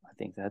boots. I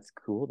think that's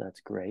cool. That's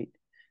great.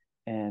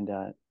 And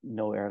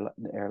no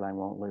airline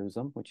won't lose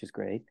them, which is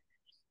great.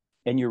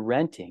 And you're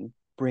renting,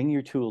 bring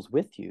your tools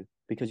with you,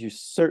 because you're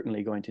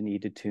certainly going to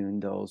need to tune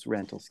those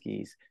rental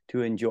skis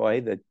to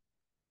enjoy the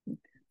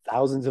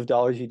thousands of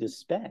dollars you just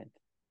spent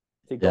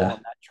to go on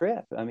that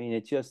trip. I mean,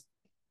 it's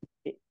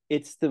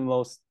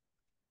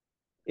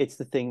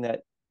the thing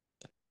that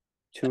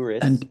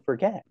tourists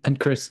forget. And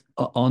Chris,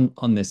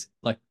 on this,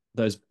 like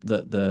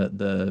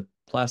the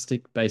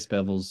plastic base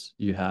bevels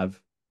you have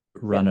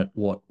run at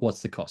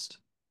what's the cost?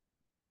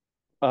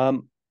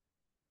 Got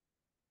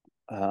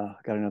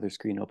another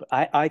screen open.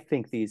 I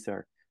think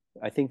they're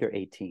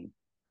 18.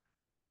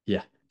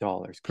 Yeah.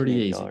 Dollars. Pretty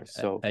easy. Dollars.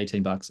 So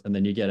 $18, and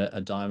then you get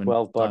a diamond.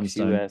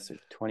 $12 US or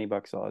 $20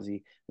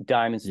 Aussie.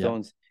 Diamond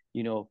stones,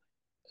 you know,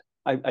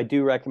 I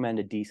do recommend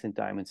a decent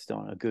diamond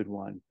stone, a good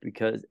one,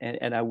 because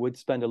and I would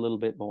spend a little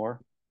bit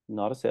more,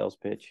 not a sales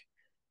pitch.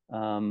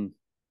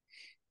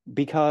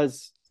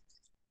 Because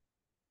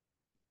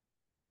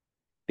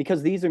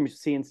these are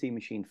CNC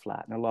machine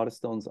flat, and a lot of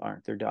stones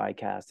aren't. They're die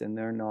cast and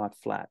they're not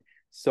flat.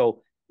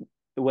 So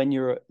when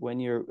you're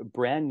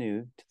brand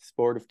new to the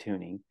sport of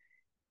tuning,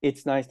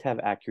 it's nice to have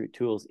accurate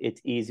tools. It's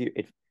easier.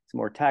 It's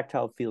more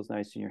tactile, feels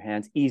nice in your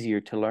hands,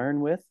 easier to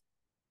learn with,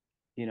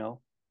 you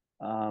know,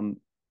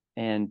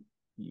 and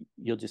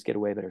you'll just get a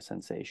way better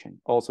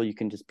sensation. Also, you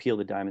can just peel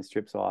the diamond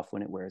strips off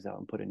when it wears out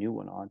and put a new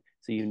one on.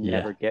 So you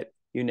never get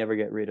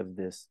rid of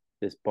this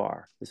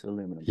bar, this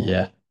aluminum bar.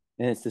 Yeah.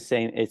 And it's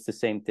the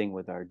same thing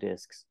with our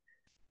discs.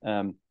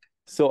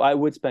 So I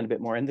would spend a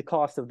bit more, and the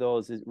cost of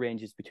those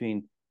ranges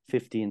between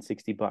 $50 and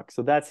 $60.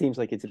 So that seems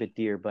like it's a bit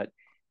dear, but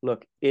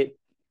look, it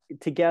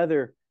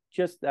together,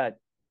 just that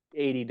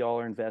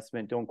 $80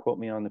 investment, don't quote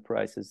me on the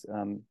prices,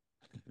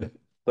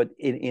 but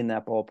in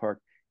that ballpark,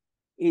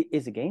 it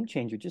is a game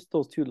changer. Just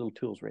those two little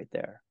tools right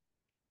there.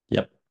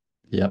 Yep.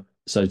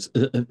 So it's,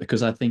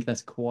 because I think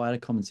that's quite a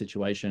common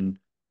situation,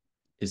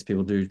 is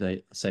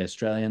they say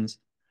Australians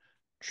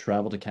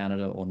travel to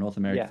Canada or North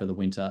America for the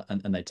winter,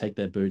 and they take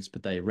their boots,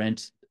 but they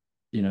rent,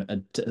 you know,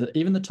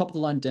 even the top of the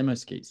line demo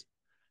skis.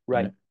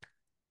 Right. You know,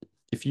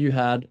 if you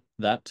had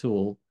that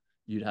tool,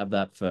 you'd have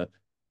that for,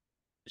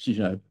 you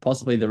know,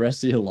 possibly the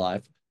rest of your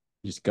life.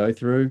 Just go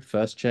through,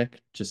 first check,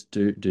 just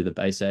do the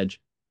base edge.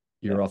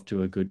 You're off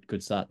to a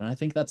good start. And I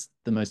think that's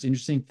the most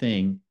interesting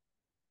thing.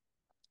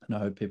 And I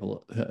hope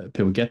people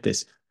get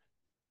this.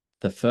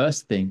 The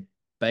first thing,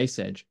 base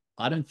edge,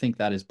 I don't think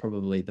that is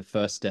probably the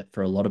first step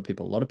for a lot of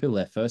people. A lot of people,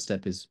 their first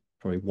step is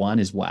probably one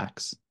is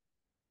wax,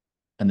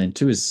 and then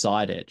two is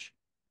side edge.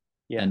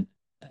 Yeah.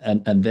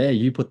 And and there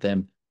you put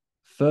them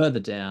further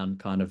down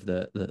kind of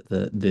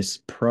the this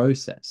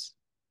process.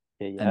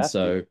 Yeah, you And have to.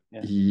 so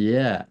Yeah.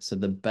 yeah, so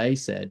the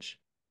base edge,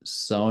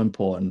 so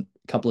important.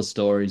 A couple of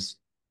stories,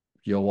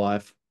 your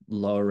wife,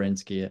 lower end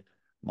skier,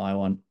 my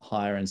one,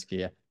 higher end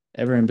skier.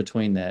 Everywhere in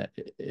between there,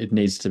 it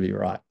needs to be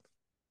right.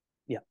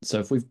 Yeah. So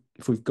if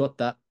we've got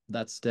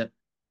that step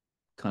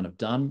kind of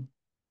done,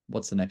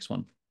 what's the next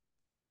one?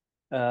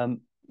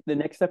 Um, the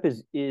next step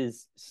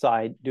is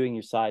doing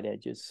your side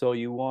edges. So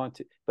you want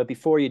to, but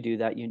before you do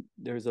that,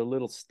 there's a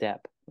little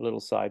step, a little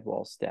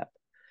sidewall step.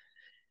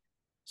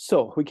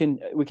 So we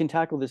can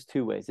tackle this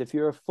two ways. If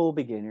you're a full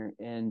beginner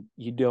and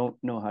you don't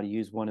know how to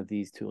use one of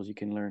these tools, you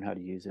can learn how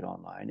to use it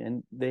online,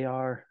 and they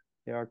are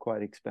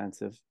quite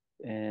expensive.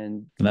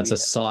 And And that's a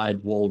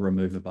side wall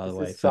remover, by the it's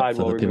a way, for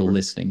sidewall the people remover.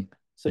 listening.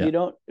 So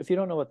Yeah. if you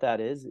don't know what that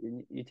is,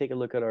 you take a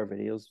look at our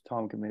videos.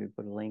 Tom can maybe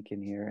put a link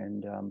in here,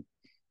 and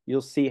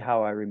you'll see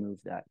how I remove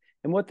that.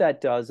 And what that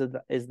does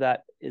is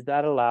that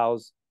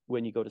allows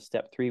when you go to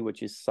step 3,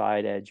 which is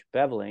side edge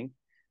beveling,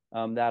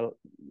 that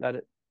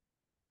that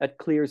that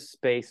clears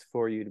space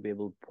for you to be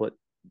able to put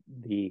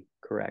the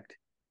correct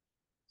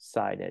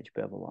side edge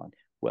bevel on,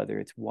 whether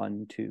it's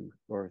 1, 2,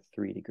 or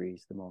 3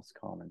 degrees, the most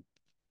common.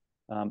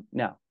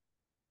 Now,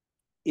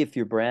 if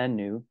you're brand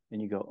new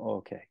and you go, oh,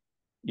 okay,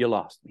 you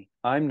lost me.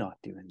 I'm not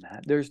doing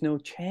that. There's no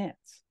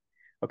chance.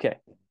 Okay.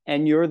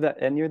 And you're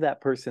that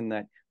person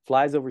that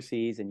flies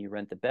overseas and you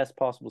rent the best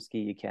possible ski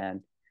you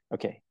can.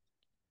 Okay.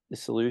 The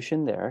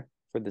solution there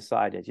for the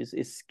side edges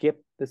is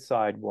skip the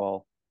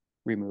sidewall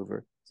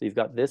remover. So you've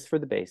got this for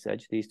the base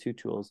edge, these two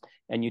tools,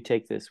 and you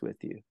take this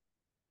with you.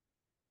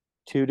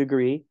 2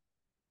 degree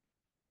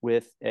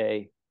with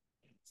a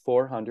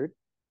 400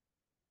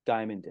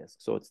 diamond disc.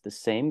 So it's the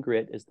same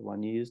grit as the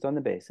one you used on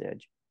the base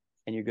edge,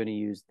 and you're going to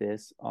use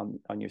this on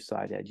your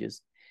side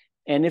edges.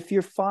 And if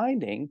you're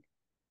finding,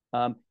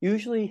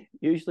 usually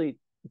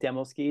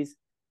demo skis,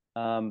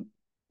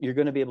 you're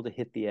going to be able to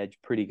hit the edge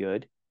pretty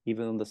good,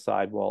 even though the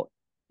sidewall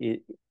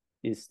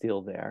is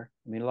still there.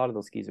 I mean, a lot of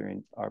those skis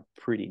are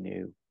pretty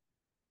new,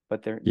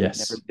 but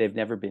Yes. they've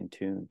never been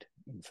tuned,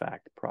 in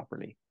fact,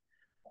 properly.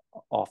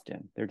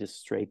 Often they're just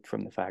straight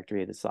from the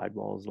factory. The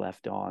sidewall is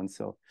left on,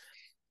 so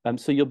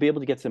you'll be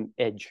able to get some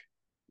edge.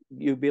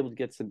 You'll be able to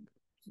get some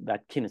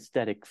that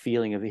kinesthetic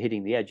feeling of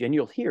hitting the edge, and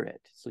you'll hear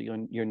it. So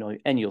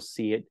and you'll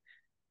see it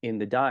in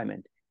the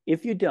diamond.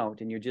 If you don't,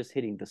 and you're just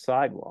hitting the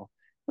sidewall,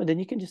 well, then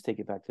you can just take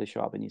it back to the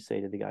shop and you say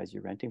to the guys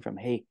you're renting from,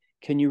 "Hey,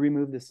 can you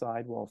remove the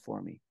sidewall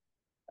for me?"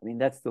 I mean,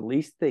 that's the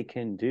least they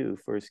can do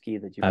for a ski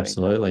that you're paying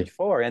that much Absolutely.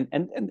 for, and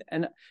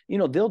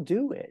they'll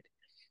do it.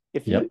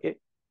 If you Yep.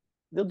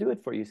 they'll do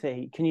it for you. Say,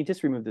 hey, can you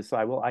just remove the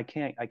side? Well, I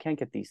can't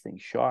get these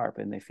things sharp,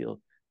 and they feel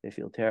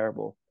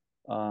terrible.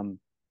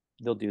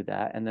 They'll do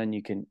that, and then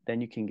you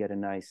can get a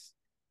nice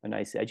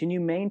edge, and you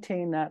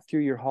maintain that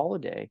through your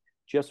holiday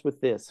just with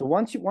this. So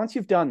once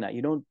you've done that,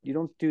 you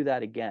don't do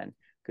that again,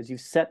 because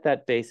you've set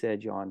that base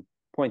edge on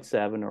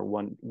 0.7 or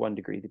 1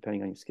 degree,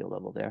 depending on your skill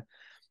level there,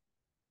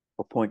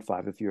 or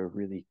 0.5 if you're a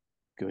really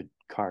good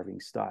carving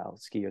style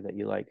skier that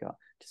you like to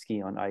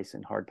ski on ice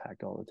and hard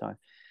packed all the time.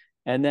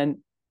 And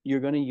then you're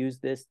going to use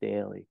this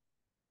daily.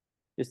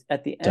 Just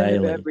at the end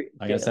of Daily. every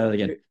I gotta say that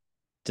daily, again.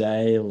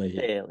 Daily.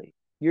 daily,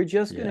 you're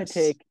just going to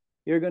Yes.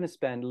 you're going to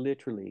spend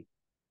literally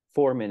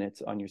 4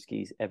 minutes on your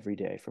skis every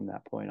day from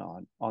that point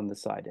on the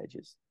side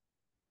edges.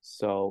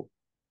 So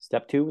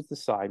step 2 was the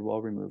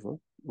sidewall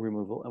removal,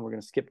 and we're going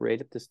to skip right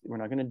at this. We're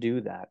not going to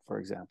do that, for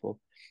example,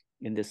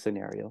 in this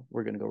scenario.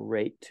 We're going to go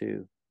right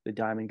to the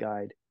diamond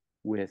guide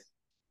with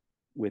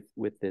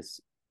this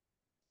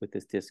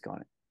disc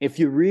on it. If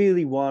you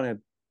really want to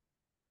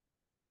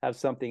have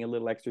something a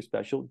little extra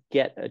special,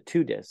 get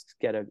 2 discs.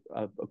 Get a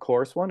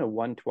coarse one, a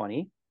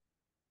 120,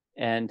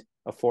 and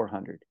a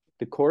 400.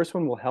 The coarse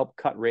one will help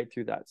cut right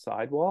through that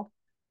sidewall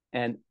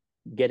and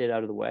get it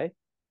out of the way.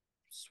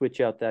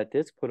 Switch out that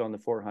disc, put on the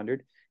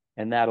 400,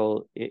 and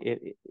that'll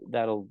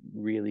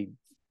really,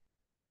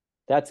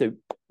 that's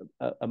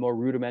a more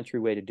rudimentary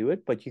way to do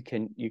it, but you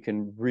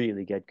can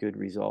really get good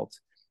results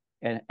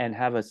and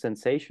have a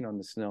sensation on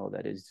the snow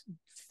that is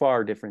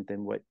far different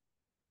than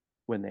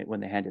when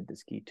they handed the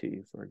ski to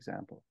you, for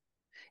example.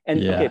 And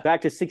okay, Yeah. back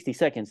to 60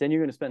 seconds. Then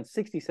you're going to spend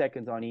 60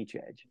 seconds on each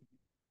edge.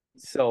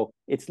 So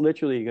it's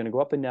literally, you're going to go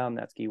up and down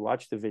that ski,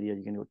 watch the video.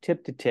 You're going to go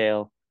tip to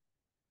tail.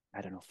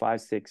 I don't know,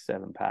 5, 6,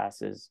 7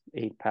 passes,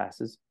 8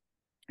 passes.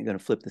 You're going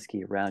to flip the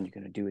ski around. You're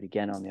going to do it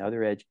again on the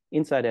other edge,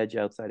 inside edge,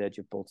 outside edge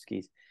of both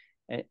skis.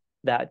 And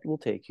that will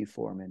take you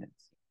 4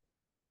 minutes.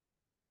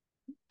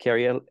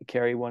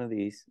 Carry one of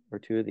these or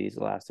 2 of these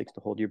elastics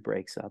to hold your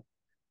brakes up.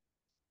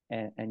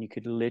 And you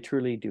could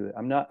literally do it.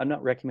 I'm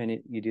not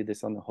recommending you do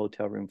this on the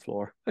hotel room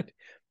floor, but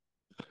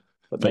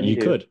But many you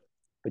do. could.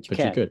 But you But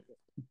you can. could.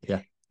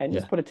 Yeah. And Yeah.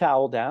 just put a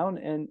towel down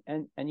and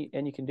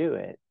you can do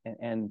it.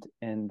 And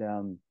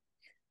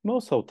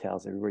most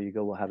hotels everywhere you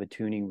go will have a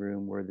tuning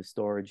room where the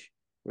storage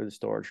where the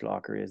storage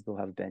locker is, they'll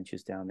have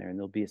benches down there, and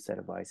there'll be a set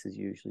of ices,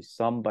 usually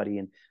somebody,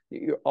 and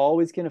you're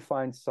always going to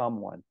find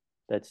someone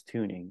that's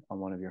tuning on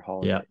one of your Yeah,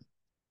 holidays.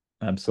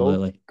 Go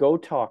absolutely. go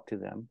talk to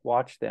them,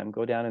 watch them,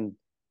 go down and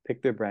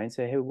pick their brain,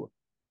 say, hey,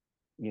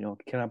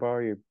 can I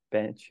borrow your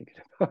bench?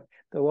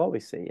 They'll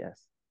always say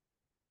yes.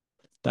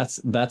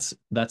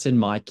 That's in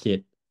my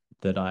kit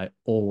that I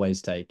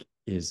always take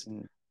is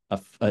Mm,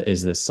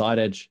 is the side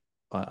edge.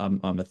 I'm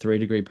a 3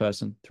 degree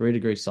person, 3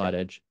 degree yeah, side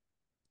edge,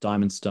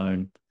 diamond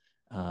stone,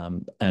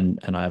 and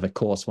I have a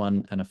coarse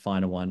one and a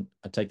finer one.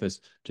 I take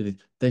those to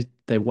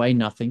they weigh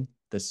nothing.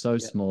 They're so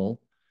yeah. small,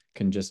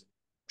 can just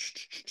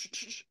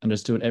and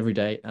just do it every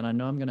day, and I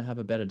know I'm going to have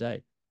a better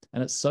day.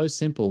 And it's so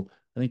simple.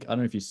 I don't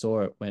know if you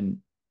saw it when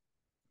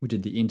we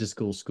did the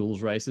inter-school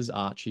schools races.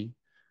 Archie,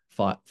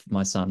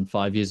 my son,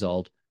 5 years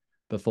old,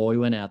 before we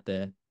went out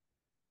there,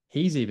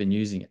 he's even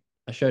using it.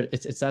 I showed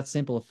it's that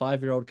simple. A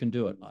 5 year old can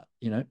do it.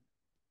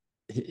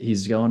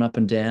 He's going up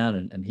and down,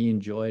 and he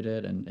enjoyed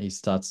it, and he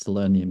starts to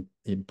learn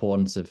the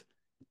importance of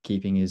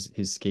keeping his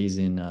skis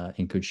in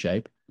good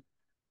shape.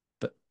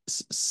 But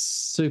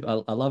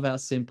super, I love how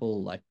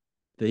simple like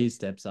these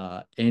steps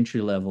are,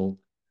 entry level,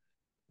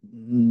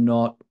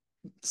 not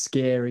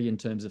scary in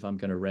terms of I'm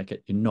going to wreck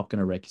it. You're not going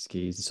to wreck your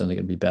skis. It's only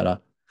going to be better.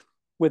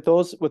 With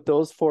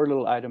those four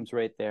little items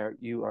right there,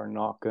 you are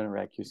not going to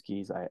wreck your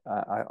skis.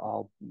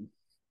 I'll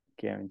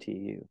guarantee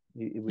you.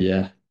 It would be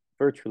Yeah,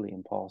 virtually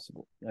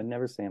impossible. I'd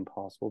never say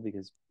impossible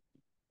because,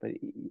 but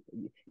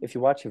if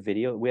you watch a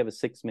video, we have a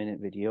 6 minute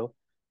video.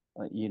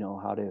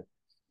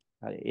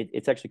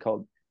 It's actually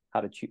called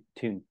how to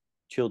tune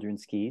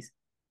children's skis,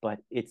 but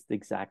it's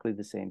exactly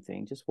the same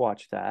thing. Just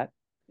watch that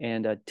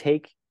and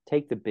take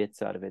the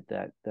bits out of it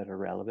that are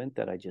relevant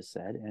that I just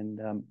said, and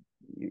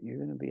you're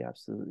going to be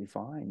absolutely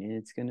fine.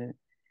 And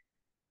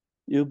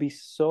you'll be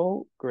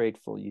so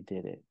grateful you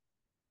did it.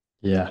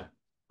 yeah,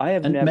 I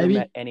have and never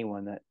met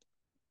anyone that.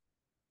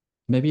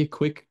 maybe a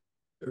quick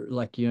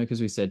like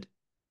because we said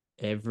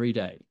every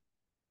day.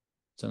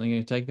 It's only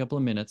going to take a couple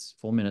of minutes,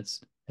 4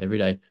 minutes every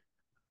day.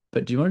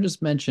 But do you want to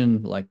just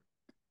mention like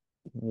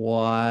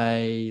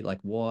why, like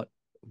what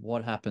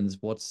happens?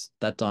 What's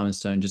that diamond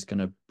stone just going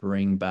to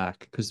bring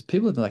back? Because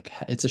people are like,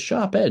 it's a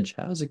sharp edge.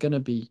 How is it going to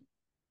be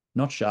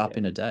not sharp Yeah,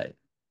 in a day?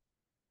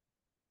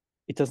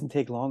 it doesn't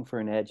take long for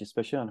an edge,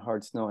 especially on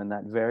hard snow, and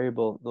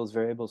those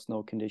variable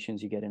snow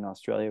conditions you get in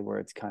Australia, where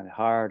it's kind of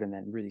hard and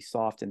then really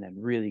soft and then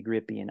really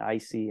grippy and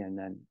icy, and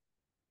then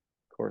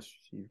of course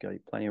you've got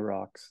plenty of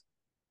rocks,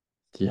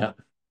 Yeah,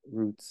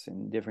 roots,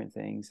 and different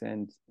things,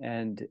 and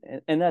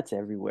that's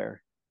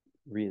everywhere,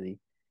 really.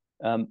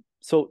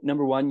 So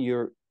number one,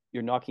 you're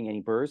knocking any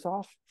burrs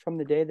off from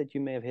the day that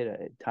you may have hit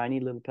a tiny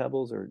little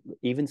pebbles, or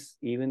even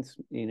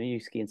you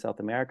ski in South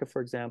America,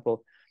 for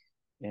example,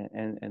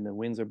 and the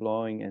winds are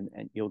blowing, and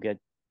you'll get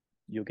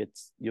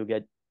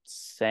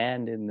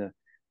sand in the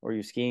or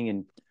you're skiing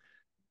and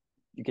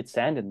you get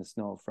sand in the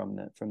snow from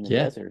the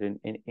yeah, desert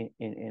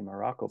in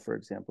Morocco, for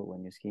example,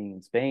 when you're skiing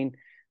in Spain.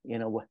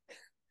 What,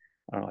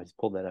 I don't know, I just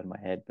pulled that out of my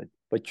head,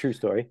 but true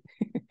story.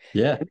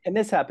 yeah. And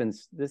this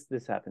happens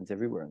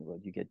everywhere in the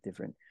world. You get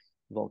different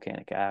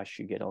volcanic ash,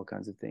 you get all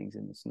kinds of things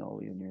in the snow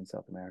when you're in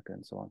South America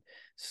and so on.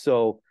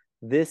 So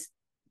this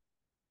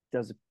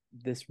does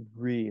this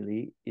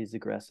really is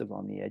aggressive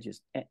on the edges,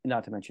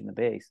 not to mention the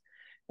base.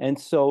 And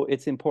so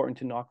it's important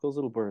to knock those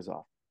little burrs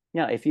off.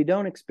 Now, if you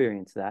don't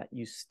experience that,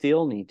 you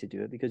still need to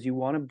do it because you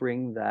want to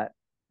bring that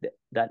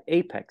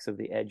apex of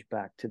the edge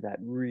back to that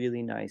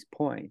really nice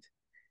point.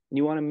 And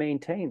you want to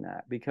maintain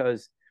that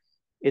because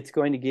it's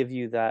going to give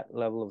you that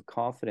level of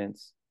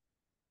confidence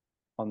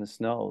on the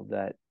snow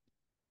that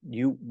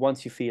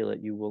once you feel it,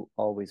 you will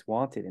always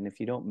want it. And if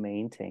you don't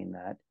maintain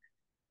that,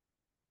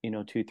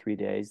 2-3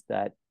 days,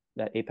 that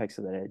apex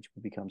of that edge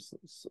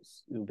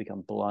will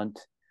become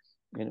blunt,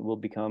 and it will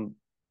become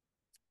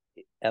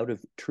out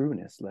of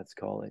trueness, let's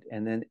call it.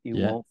 And then you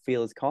Yeah. won't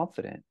feel as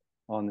confident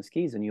on the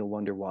skis, and you'll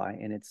wonder why.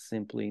 And it's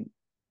simply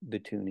the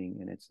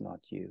tuning, and it's not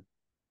you.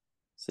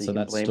 So you So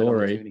can that blame it on the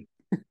story tuning.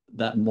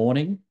 that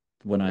morning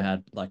when I Yeah.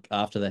 had like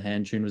after the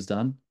hand tune was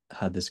done, I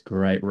had this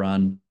great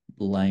run,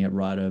 laying it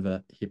right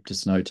over hip to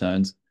snow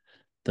tones.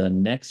 The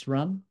next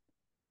run,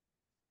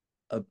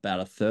 about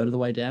a third of the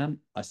way down,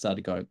 I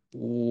started going,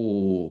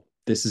 "Ooh,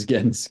 this is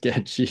getting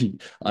sketchy."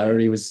 I Yeah.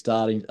 already was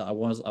starting. I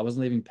wasn't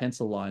leaving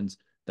pencil lines.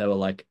 They were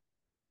like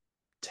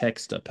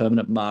text, a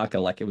permanent marker.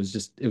 Like it was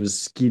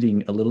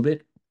skidding a little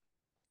bit.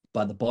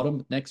 By the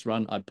bottom, next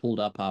run, I pulled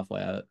up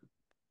halfway.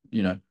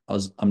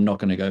 I'm not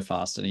going to go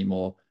fast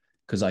anymore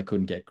because I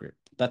couldn't get grip.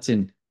 That's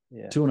in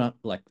Yeah. two and a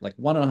like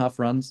 1.5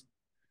 runs.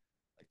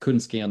 I couldn't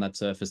ski on that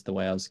surface the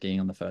way I was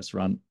skiing on the first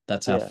run.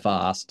 That's how Yeah.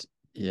 fast.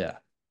 Yeah,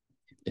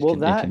 Well,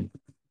 it can.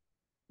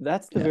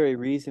 that's the Yeah, very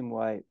reason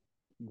why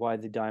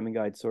the Diamond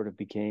Guide sort of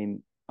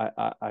became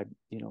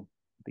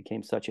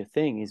such a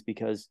thing, is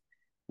because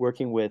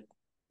working with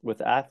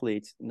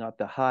athletes, not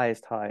the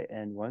highest high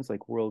end ones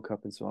like World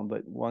Cup and so on,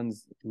 but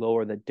ones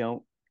lower that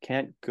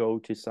can't go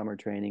to summer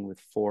training with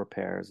 4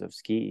 pairs of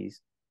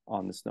skis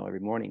on the snow every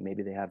morning.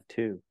 Maybe they have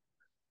two.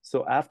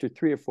 So after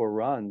 3 or 4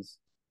 runs,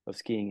 of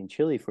skiing in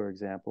Chile, for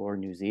example, or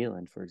New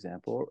Zealand, for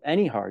example, or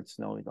any hard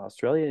snow,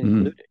 Australia Mm.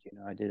 included.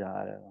 I did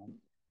I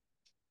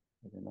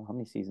don't know how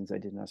many seasons I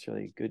did in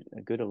Australia.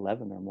 A good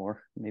 11 or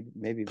more.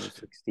 Maybe it was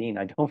 16.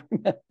 I don't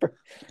remember,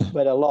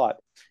 but a lot.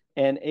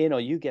 And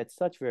you get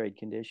such varied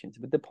conditions.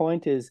 But the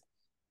point is,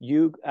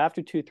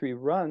 after 2, 3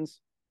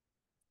 runs,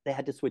 they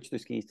had to switch their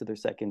skis to their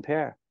second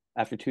pair.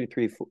 After 2,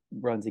 3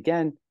 runs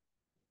again,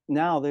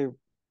 now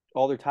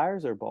all their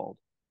tires are bald.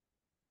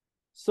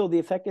 So the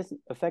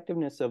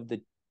effectiveness of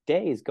the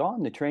day is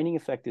gone. The training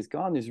effect is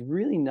gone. There's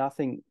really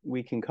nothing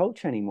we can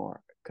coach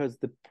anymore because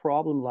the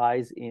problem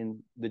lies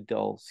in the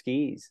dull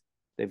skis.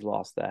 They've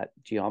lost that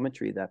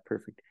geometry, that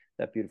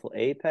beautiful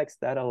apex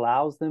that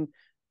allows them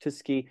to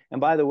ski.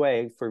 And by the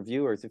way, for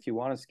viewers, if you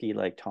want to ski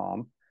like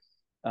Tom,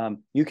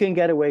 you can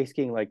get away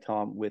skiing like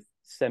Tom with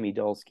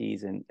semi-dull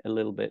skis and a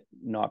little bit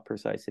not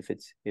precise if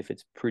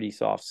it's pretty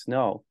soft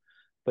snow.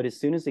 But as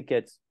soon as it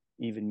gets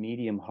even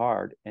medium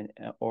hard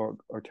or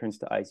turns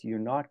to ice, you're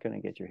not going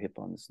to get your hip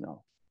on the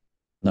snow.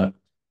 No,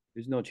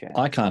 There's no chance.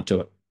 I can't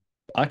do it.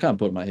 I can't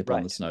put my hip on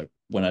the Right. snow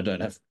when I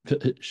don't have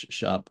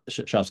sharp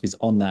skis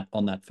on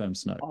that firm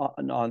snow.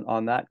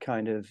 On that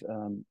kind of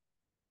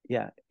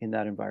in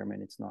that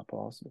environment, it's not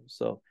possible.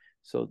 So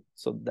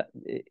that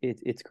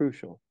it's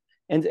crucial.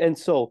 And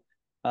so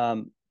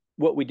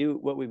what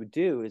we would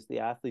do is the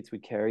athletes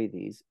would carry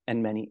these,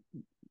 and many,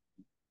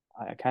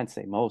 I can't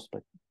say most,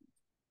 but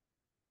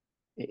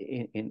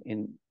in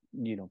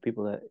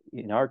people that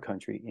in our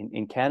country,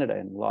 in Canada,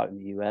 and a lot in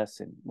the US,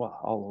 and well,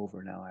 all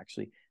over now,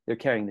 actually, they're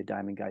carrying the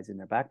Diamond Guides in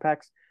their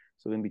backpacks.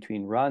 So in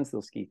between runs,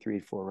 they'll ski 3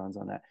 or 4 runs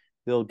on that.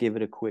 They'll give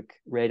it a quick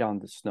raid on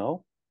the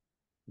snow.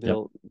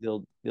 Yep.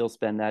 They'll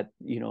spend that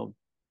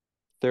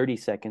 30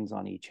 seconds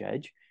on each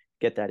edge,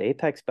 get that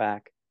apex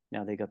back.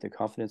 Now they got their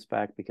confidence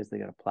back because they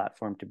got a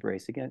platform to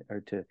brace against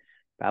or to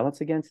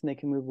balance against, and they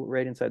can move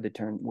right inside the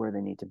turn where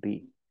they need to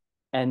be.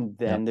 And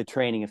then Yep. the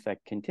training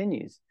effect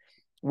continues.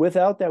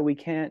 Without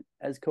that,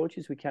 as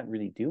coaches, we can't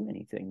really do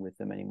anything with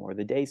them anymore.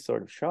 The day's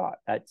sort of shot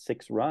at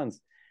 6 runs,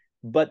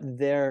 but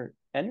their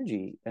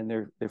energy and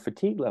their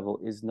fatigue level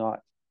is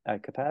not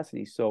at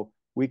capacity. So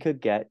we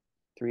could get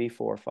 3,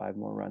 4, 5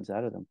 more runs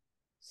out of them.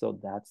 So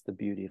that's the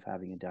beauty of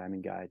having a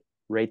Diamond Guide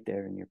right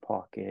there in your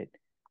pocket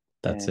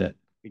That's and it.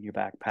 in your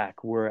backpack,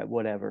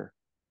 whatever.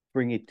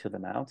 Bring it to the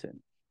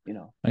mountain.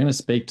 I'm going to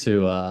speak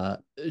to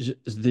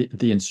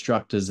the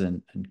instructors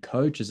and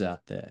coaches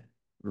out there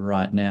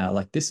right now.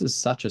 Like, this is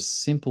such a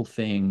simple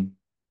thing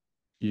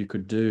you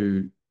could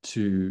do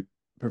to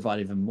provide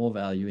even more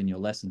value in your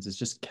lessons. Is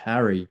just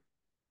carry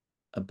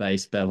a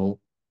base bevel,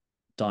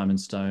 diamond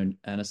stone,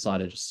 and a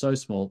side edge so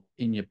small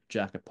in your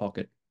jacket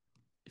pocket.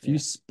 If you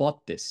spot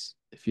this,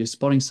 if you're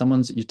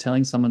you're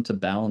telling someone to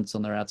balance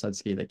on their outside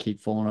ski, they keep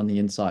falling on the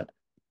inside,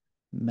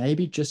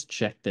 maybe just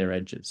check their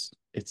edges.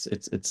 It's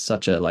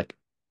such a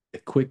a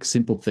quick,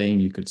 simple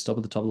thing. You could stop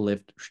at the top of the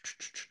lift,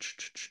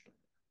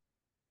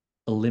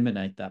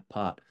 eliminate that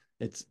part.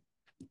 It's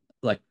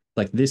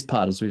like this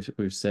part, as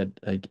we've said.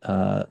 I'm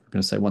going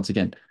to say once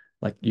again,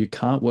 like, you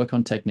can't work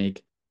on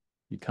technique,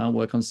 you can't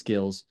work on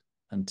skills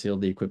until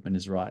the equipment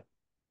is right.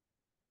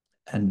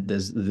 And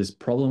there's this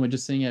problem we're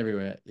just seeing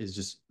everywhere, is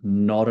just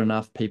not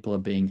enough people are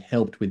being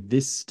helped with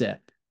this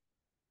step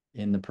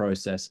in the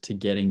process to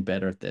getting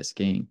better at their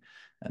skiing.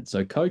 And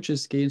so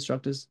coaches, ski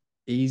instructors,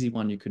 easy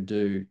one you could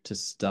do to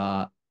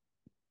start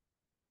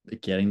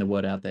getting the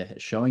word out there,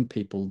 showing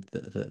people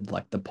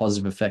the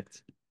positive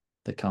effect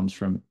that comes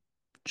from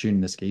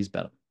tuning the skis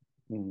better.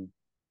 Mm-hmm.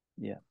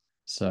 Yeah.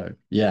 So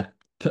yeah,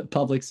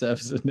 public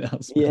service Yeah.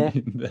 announcement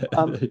in there.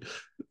 Um,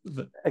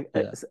 But, a,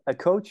 yeah. a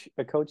coach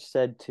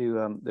said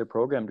to their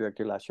program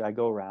director last year, I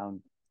go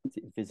around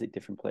to visit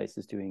different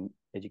places doing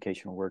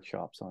educational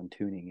workshops on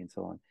tuning and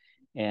so on,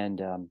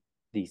 and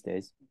these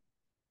days,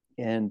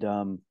 and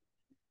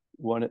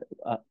one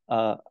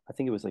I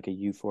think it was like a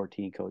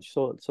U14 coach,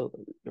 or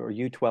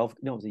U12,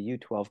 no, it was a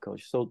U12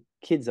 coach, so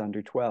kids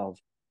under 12,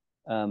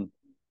 um,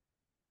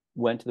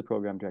 went to the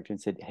program director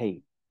and said,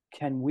 hey,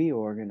 can we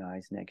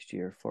organize next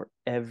year for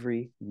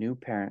every new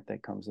parent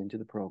that comes into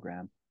the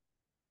program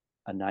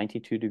a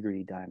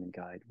 92-degree Diamond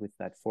Guide with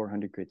that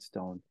 400 grit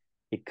stone?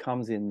 It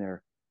comes in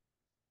their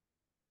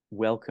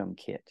welcome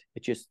kit.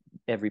 It just,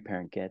 every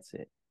parent gets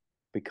it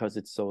because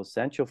it's so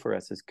essential for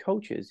us as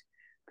coaches,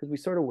 because we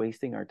sort of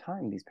wasting our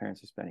time. These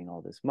parents are spending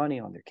all this money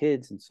on their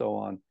kids and so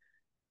on,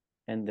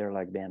 and they're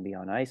like Bambi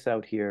on ice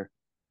out here,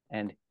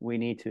 and we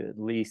need to at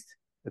least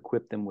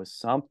equip them with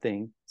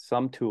something,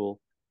 some tool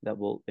that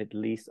will at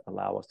least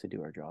allow us to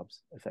do our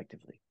jobs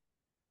effectively.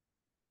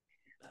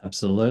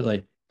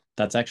 Absolutely.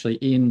 That's actually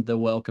in the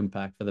welcome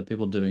pack for the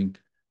people doing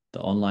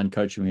the online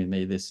coaching with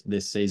me this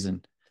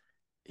season,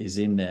 is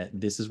in there.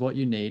 This is what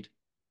you need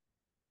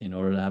in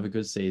order to have a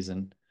good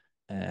season,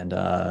 and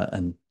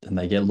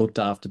they get looked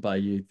after by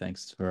you.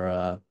 Thanks for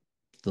a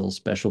little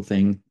special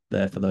thing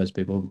there for those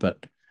people.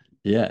 But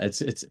yeah,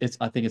 it's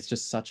I think it's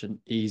just such an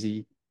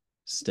easy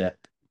step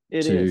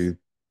It is. to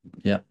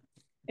yeah.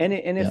 And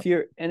Yeah.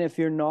 if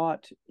you're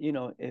not,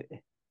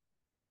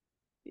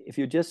 if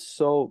you're just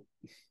so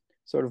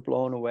sort of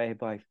blown away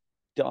by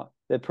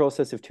the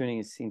process of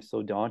tuning seems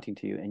so daunting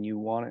to you, and you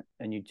want it,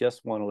 and you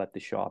just want to let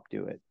the shop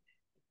do it.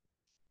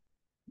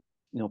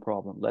 No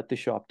problem. Let the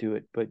shop do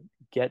it, but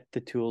get the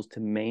tools to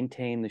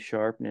maintain the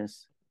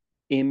sharpness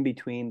in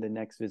between the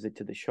next visit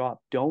to the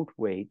shop. Don't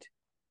wait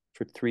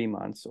for 3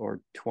 months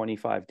or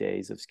 25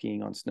 days of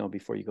skiing on snow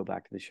before you go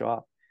back to the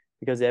shop,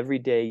 because every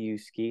day you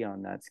ski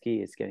on that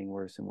ski, it's getting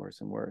worse and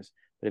worse and worse.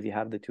 But if you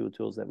have the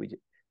tools that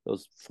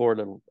those 4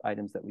 little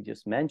items that we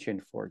just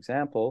mentioned, for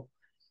example,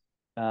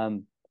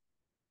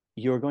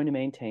 you're going to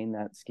maintain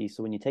that ski.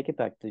 So when you take it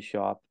back to the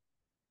shop,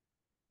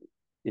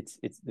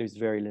 there's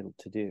very little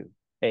to do.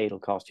 A, it'll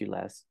cost you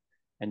less,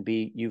 and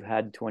B, you've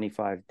had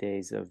 25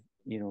 days of,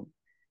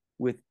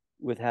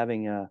 with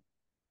having a,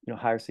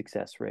 higher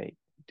success rate,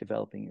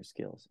 developing your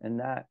skills. And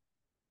that,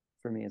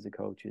 for me as a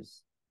coach,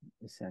 is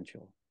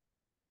essential.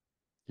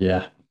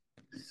 Yeah.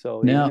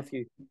 So Now, even if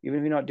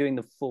you're not doing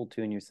the full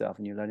tune yourself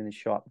and you're letting the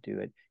shop do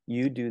it,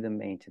 you do the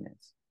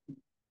maintenance in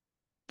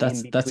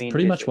that's between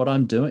pretty much what visits.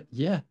 I'm doing.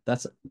 Yeah,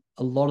 that's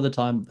a lot of the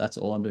time. That's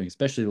all I'm doing,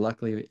 especially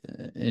luckily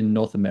in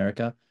North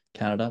America,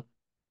 Canada.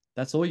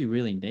 That's all you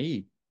really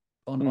need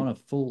on a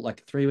full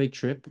like 3 week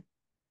trip.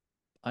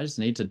 I just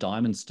need to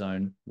diamond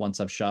stone once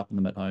I've sharpened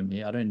them at home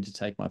here. I don't need to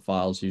take my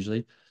files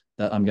usually.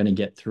 That I'm going to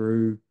get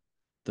through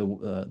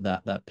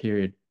that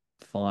period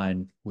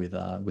fine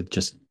with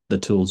just the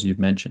tools you've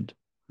mentioned.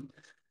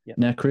 Yeah.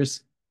 Now,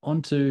 Chris,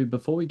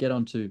 before we get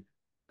on to,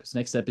 because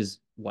next step is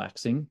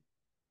waxing.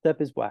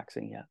 Step is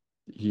waxing, yeah.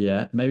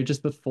 Yeah, maybe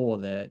just before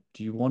that,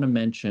 do you want to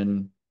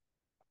mention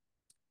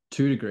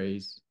 2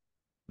 degrees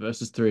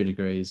versus 3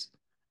 degrees?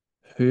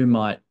 Who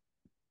might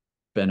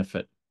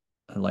benefit,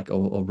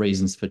 or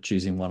reasons for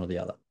choosing one or the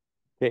other?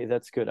 Okay,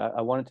 that's good.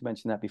 I wanted to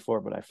mention that before,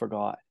 but I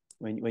forgot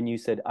when you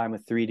said I'm a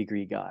 3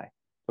 degree guy.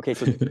 Okay,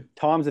 so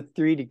Tom's a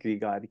 3 degree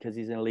guy because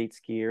he's an elite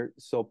skier.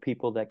 So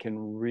people that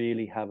can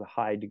really have a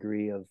high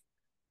degree of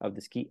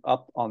the ski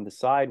up on the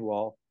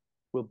sidewall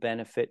will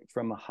benefit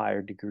from a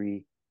higher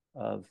degree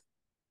of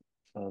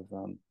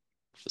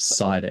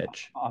Side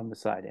edge. on the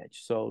side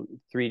edge. So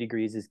 3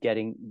 degrees is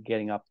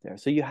getting up there.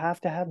 So you have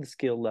to have the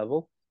skill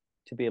level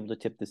to be able to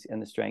tip this and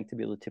the strength to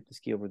be able to tip the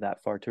ski over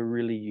that far to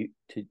really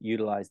to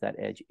utilize that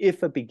edge.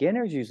 If a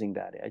beginner is using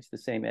that edge, the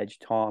same edge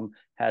Tom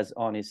has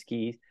on his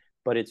skis,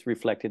 but it's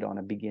reflected on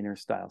a beginner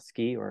style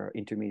ski or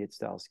intermediate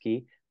style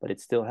ski, but it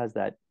still has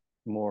that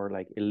more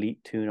like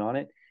elite tune on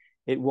it.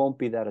 It won't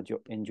be that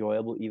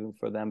enjoyable even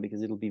for them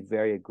because it'll be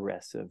very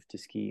aggressive to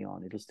ski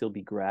on. It'll still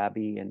be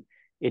grabby, and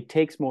it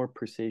takes more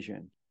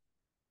precision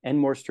and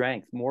more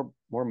strength, more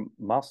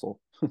muscle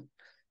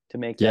to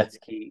make Yeah. that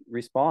ski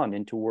respond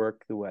and to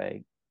work the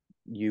way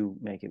you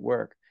make it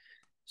work.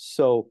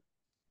 So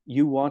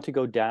you want to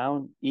go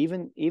down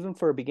even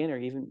for a beginner,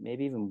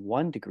 maybe even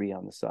 1 degree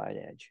on the side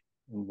edge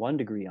and 1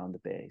 degree on the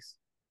base.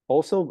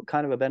 Also,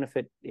 kind of a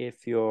benefit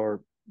if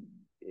you're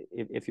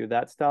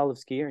that style of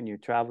skier and you're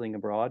traveling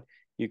abroad,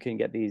 you can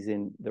get these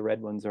in the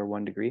red ones are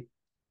 1 degree.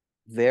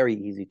 Very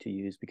easy to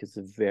use because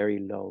it's a very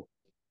low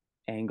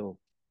angle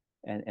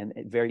and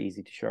very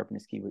easy to sharpen a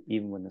ski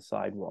even when the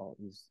sidewall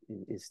is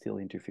still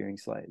interfering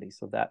slightly.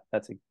 So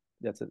that's a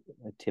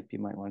tip you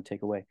might want to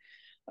take away.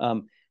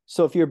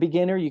 So if you're a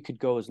beginner, you could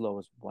go as low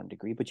as 1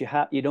 degree, but you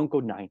don't go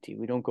 90.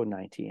 We don't go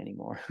 90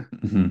 anymore.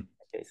 Mm-hmm.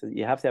 Okay, so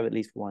you have to have at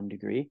least 1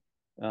 degree.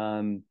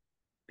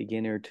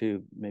 Beginner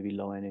to maybe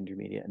low end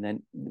intermediate, and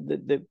then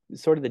the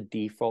sort of the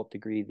default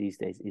degree these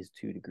days is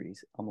 2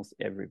 degrees. Almost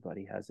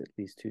everybody has at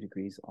least 2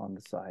 degrees on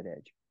the side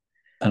edge.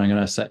 And I'm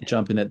going to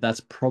jump in that. That's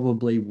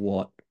probably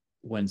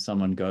when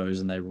someone goes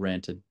and they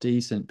rent a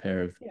decent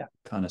pair of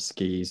kind of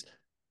skis,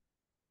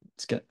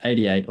 it's got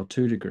 88 or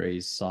 2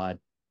 degrees side.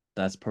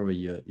 That's probably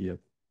your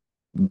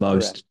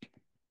most,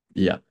 Correct.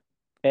 yeah,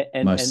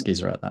 most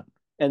skis are at that.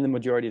 And the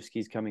majority of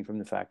skis coming from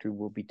the factory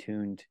will be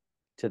tuned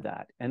to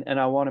that. And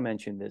I want to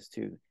mention this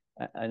too.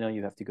 I know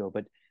you have to go,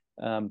 but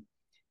I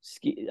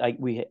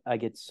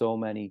get so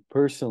many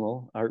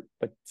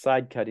but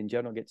Sidecut in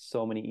general gets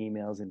so many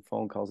emails and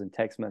phone calls and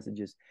text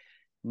messages.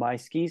 My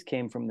skis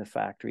came from the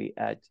factory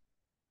at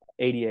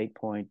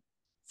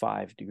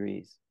 88.5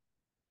 degrees.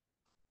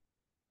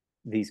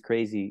 These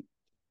crazy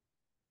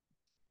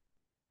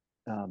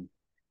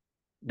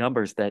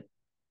numbers that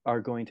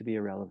are going to be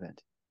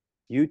irrelevant.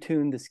 You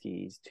tune the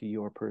skis to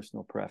your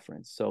personal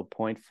preference. So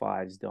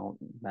 0.5s don't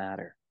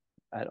matter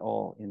at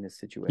all in this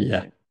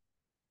situation.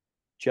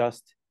 Yeah.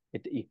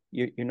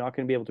 You're not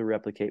going to be able to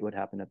replicate what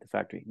happened at the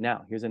factory.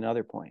 Now, here's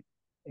another point.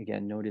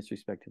 Again, no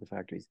disrespect to the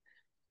factories.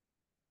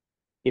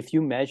 If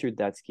you measured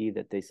that ski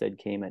that they said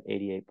came at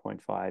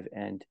 88.5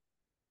 and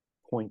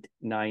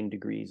 0.9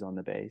 degrees on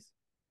the base,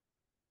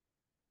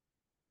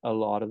 a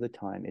lot of the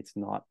time it's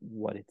not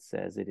what it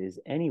says it is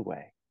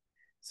anyway.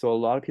 So a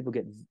lot of people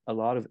get a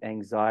lot of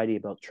anxiety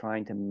about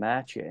trying to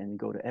match it and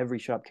go to every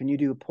shop. Can you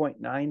do a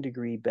 0.9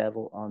 degree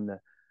bevel on the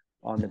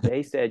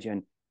base edge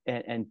and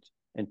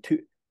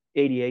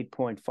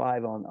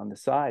 88.5 on the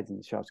sides? And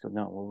the shops go,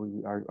 no,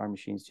 well, our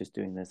machine's just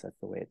doing this. That's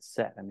the way it's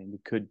set. I mean, we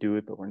could do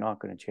it, but we're not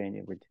going to change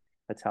it.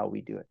 That's how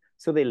we do it.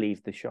 So they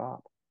leave the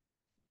shop.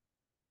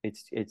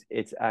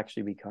 It's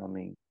actually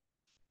becoming,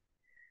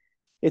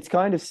 it's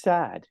kind of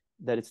sad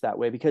that it's that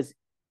way, because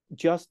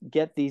just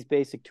get these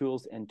basic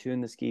tools and tune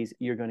the skis.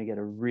 You're going to get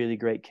a really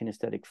great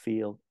kinesthetic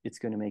feel. It's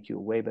going to make you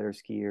a way better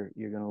skier.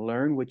 You're going to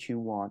learn what you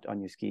want on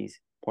your skis.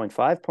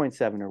 0.5,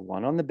 0.7, or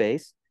 1 on the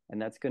base.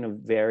 And that's going to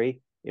vary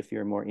if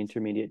you're more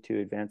intermediate to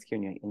advanced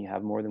skier and you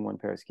have more than one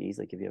pair of skis.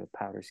 Like if you have a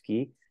powder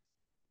ski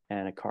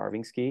and a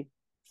carving ski,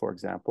 for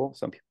example,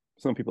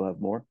 some people have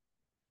more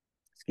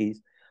skis.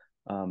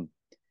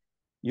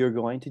 You're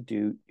going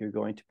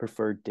to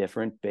prefer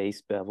different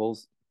base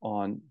bevels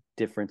on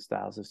different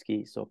styles of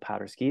skis. So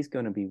powder ski is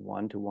going to be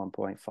 1 to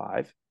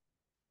 1.5,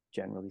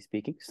 generally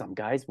speaking. Some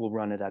guys will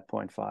run it at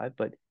 0.5,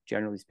 but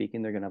generally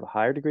speaking, they're going to have a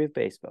higher degree of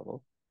base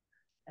bevel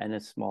and a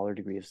smaller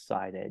degree of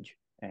side edge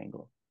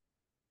angle.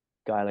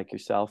 Guy like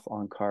yourself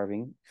on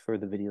carving, for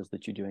the videos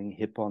that you're doing,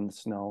 hip on the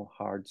snow,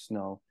 hard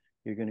snow,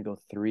 you're going to go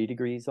 3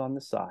 degrees on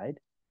the side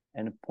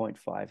and a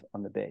 0.5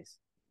 on the base.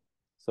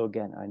 So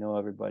again, I know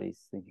everybody's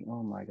thinking,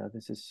 oh my God,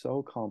 this is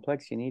so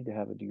complex. You need to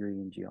have a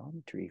degree in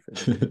geometry for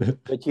this.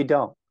 But you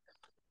don't.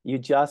 You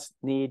just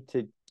need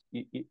to,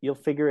 you'll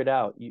figure it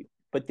out.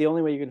 But the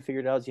only way you're going to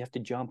figure it out is you have to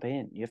jump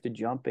in. You have to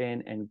jump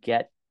in and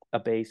get a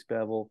base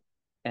bevel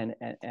and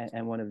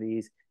one of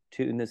these,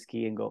 tune the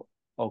ski and go,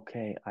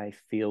 okay, I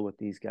feel what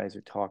these guys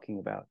are talking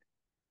about.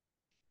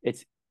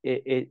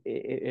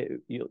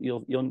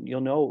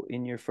 You'll know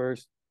in your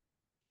first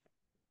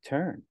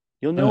turn.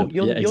 You'll know,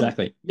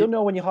 exactly. You'll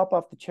know when you hop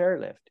off the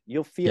chairlift.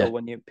 You'll feel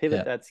when you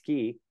pivot that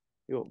ski,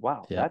 you go,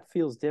 wow, that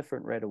feels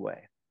different right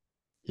away.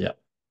 Yeah,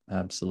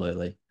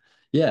 absolutely.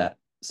 Yeah.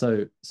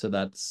 So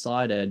that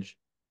side edge,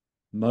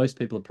 most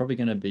people are probably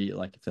going to be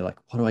like, if they're like,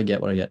 what do I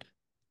get? What do I get?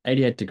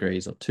 88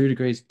 degrees or 2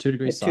 degrees, 2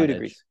 degrees Yeah, side 2 edge.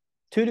 degrees.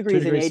 2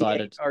 degrees and 88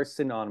 side edge are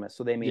synonymous,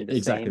 so they mean the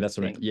exactly. same That's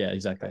what thing.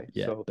 exactly. Okay,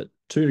 yeah. so But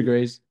 2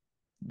 degrees,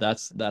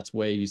 that's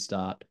where you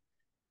start.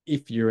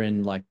 If you're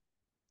in like,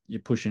 you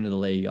push into the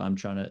league, I'm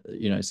trying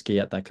to, ski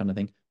at that kind of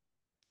thing.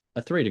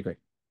 A 3 degree.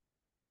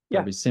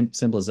 Probably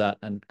simple as that.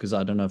 And because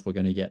I don't know if we're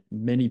going to get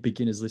many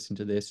beginners listening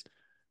to this,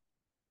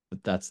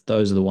 but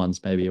those are the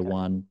ones, maybe a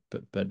 1.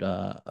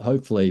 But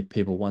hopefully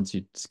people, once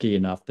you ski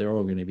enough, they're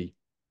all going to be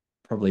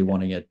probably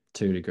wanting a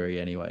 2 degree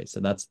anyway. So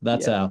that's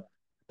our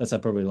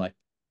probably like,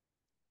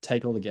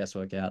 take all the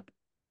guesswork out.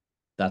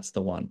 That's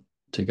the one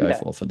to go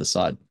for the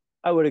side.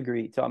 I would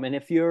agree, Tom. And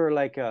if you're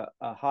like a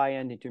high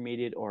end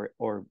intermediate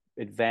or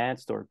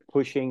advanced or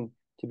pushing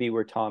to be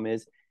where Tom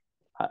is,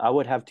 I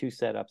would have 2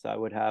 setups. I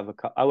would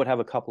have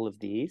a couple of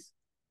these,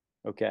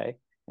 okay,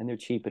 and they're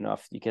cheap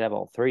enough. You could have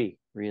all 3,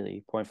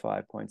 really,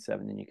 0.5,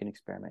 0.7, and you can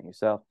experiment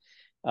yourself.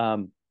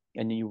 And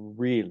you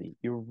really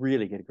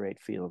get a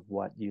great feel of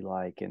what you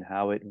like and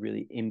how it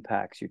really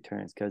impacts your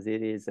turns, because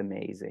it is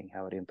amazing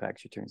how it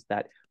impacts your turns.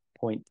 That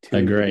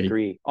 0.2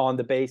 degree on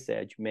the base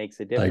edge makes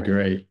a difference.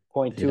 Agree.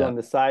 0.2 on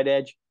the side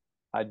edge,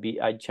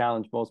 I'd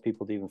challenge most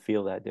people to even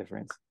feel that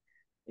difference.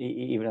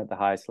 Even at the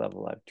highest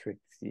level, I've tricked,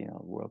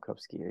 World Cup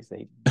skiers.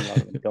 They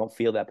don't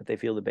feel that, but they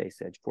feel the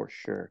base edge for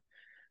sure.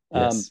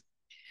 Yes.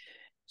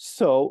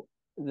 So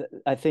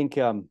I think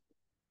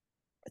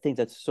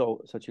that's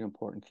such an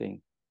important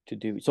thing to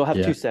do. So have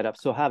 2 setups.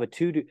 So have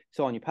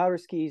so on your powder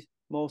skis,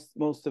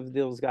 most of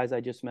those guys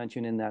I just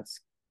mentioned in that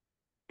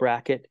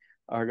bracket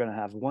are going to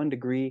have 1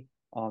 degree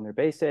on their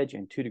base edge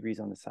and 2 degrees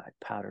on the side.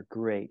 Powder,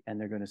 great,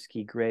 and they're going to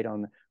ski great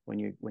on when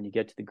you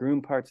get to the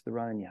groom parts of the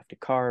run. You have to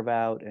carve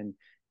out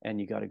and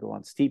you got to go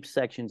on steep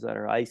sections that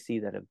are icy,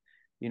 that have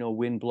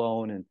wind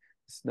blown and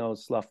snow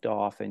sloughed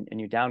off, and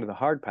you're down to the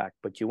hard pack.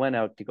 But you went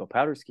out to go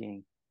powder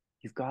skiing.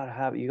 You got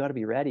to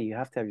be ready. You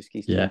have to have your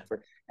skis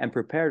and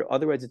prepared.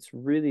 Otherwise, it's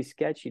really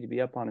sketchy to be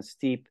up on a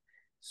steep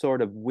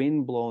sort of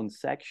wind blown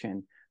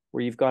section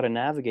where you've got to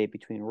navigate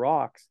between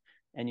rocks,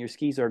 and your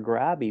skis are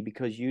grabby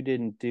because you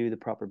didn't do the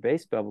proper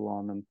base bevel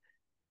on them,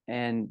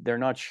 and they're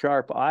not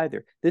sharp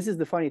either. This is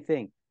the funny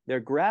thing.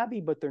 They're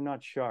grabby, but they're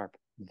not sharp.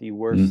 The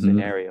worst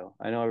scenario.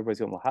 I know everybody's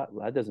going, well,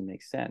 that doesn't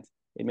make sense.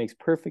 It makes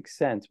perfect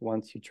sense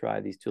once you try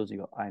these tools. You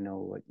go, I know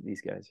what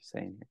these guys are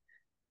saying here.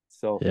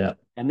 So,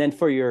 and then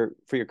for your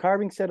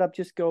carving setup,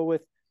 just go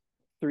with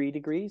 3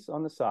 degrees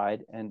on the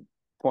side and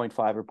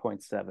 0.5 or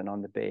 0.7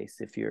 on the base.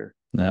 If you're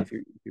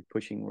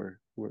pushing, we're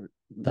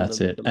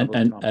that's it.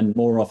 And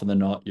more often than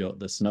not,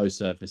 the snow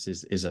surface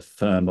is a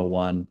firmer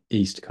one.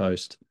 East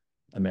Coast,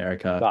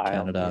 America,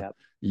 Canada.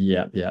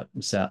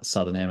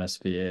 Southern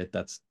Hemisphere.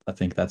 I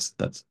think that's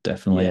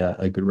definitely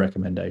a good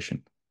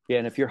recommendation. Yeah,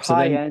 and if you're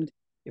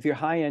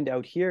high end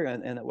out here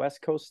and the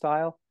West Coast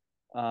style,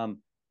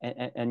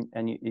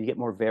 and you get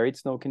more varied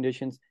snow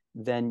conditions,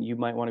 then you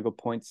might want to go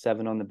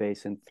 0.7 on the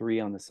base and 3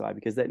 on the side,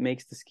 because that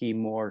makes the ski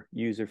more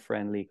user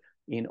friendly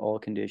in all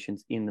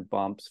conditions. In the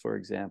bumps, for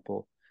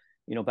example,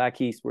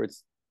 back east where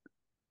it's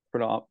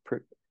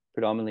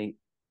predominantly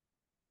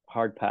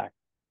hard pack,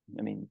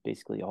 I mean,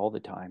 basically all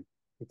the time,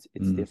 it's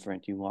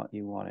different. You want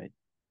a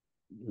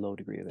low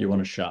degree of it. You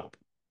want a sharp.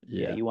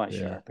 You want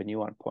sharp, and you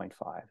want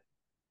 0.5.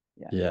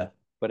 Yeah.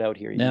 But out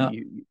here, now,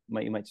 you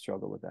might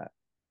struggle with that.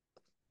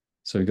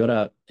 So we got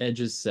our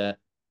edges set.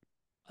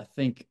 I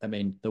think, I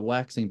mean, the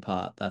waxing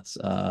part, that's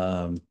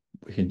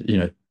we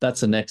can,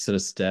 that's the next sort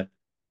of step.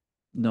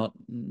 Not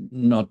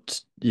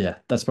yeah,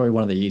 that's probably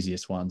one of the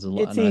easiest ones. A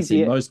lot, It's and I see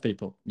easy. most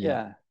people,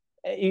 yeah.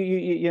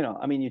 Yeah.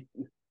 I mean,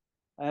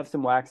 I have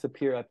some wax up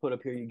here. I put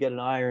up here. You get an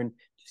iron,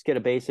 just get a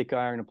basic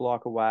iron, a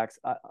block of wax.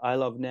 I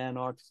love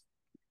Nanox.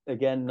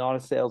 Again, not a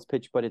sales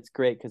pitch, but it's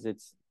great because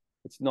it's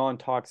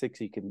non-toxic.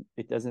 So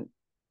it doesn't,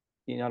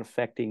 you're not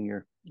affecting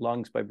your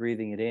lungs by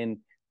breathing it in.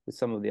 With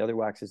some of the other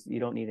waxes, you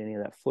don't need any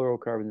of that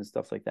fluorocarbons and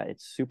stuff like that.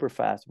 It's super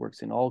fast,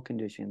 works in all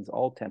conditions,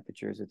 all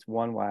temperatures. It's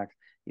one wax.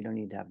 You don't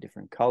need to have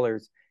different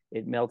colors.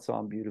 It melts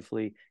on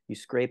beautifully. You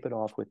scrape it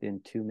off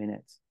within 2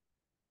 minutes.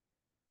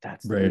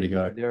 That's the Ready to beauty.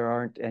 go. There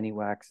aren't any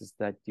waxes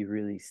that you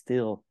really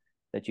still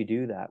that you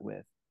do that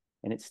with,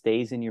 and it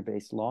stays in your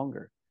base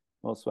longer.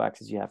 Most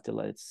waxes you have to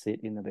let it sit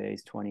in the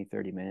base 20,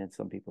 30 minutes.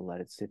 Some people let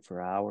it sit for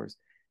hours.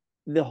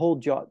 The whole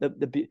job,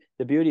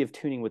 the beauty of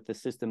tuning with the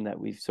system that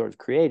we've sort of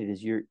created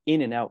is you're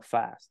in and out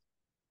fast.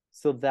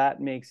 So that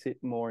makes it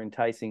more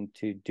enticing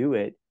to do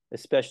it,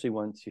 especially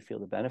once you feel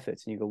the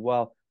benefits and you go,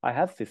 well, I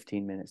have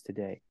 15 minutes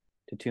today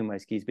to tune my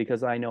skis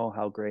because I know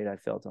how great I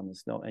felt on the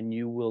snow. And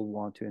you will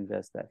want to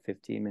invest that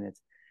 15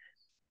 minutes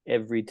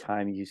every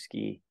time you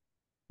ski.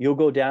 You'll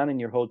go down in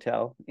your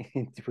hotel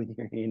when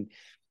you're in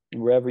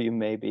wherever you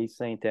may be,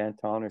 St.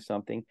 Anton or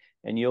something,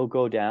 and you'll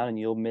go down and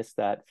you'll miss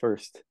that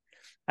first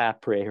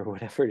après or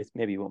whatever it is.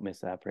 Maybe you won't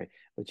miss après,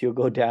 but you'll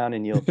go down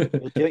and you'll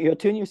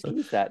tune your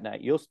skis that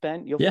night. Yeah.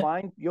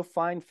 You'll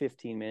find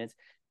 15 minutes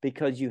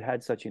because you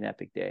had such an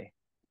epic day.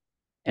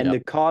 And the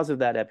Yep. cause of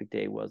that epic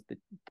day was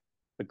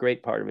the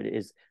great part of it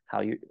is how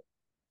your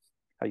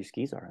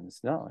skis are in the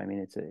snow. I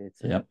mean,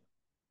 Yep.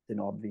 an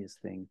obvious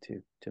thing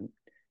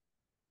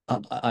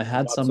I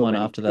had not so someone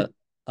many after do. that,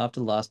 after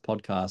the last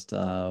podcast,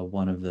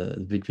 one of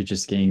the Big Picture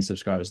Skiing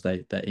subscribers, they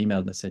emailed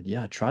and they said,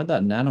 "Yeah, I tried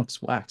that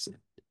Nanox wax.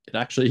 It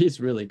actually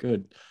is really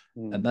good."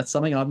 Mm. And that's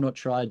something I've not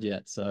tried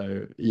yet.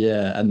 So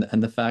yeah,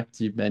 and the fact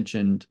you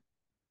mentioned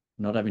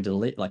not having to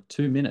like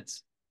 2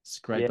 minutes,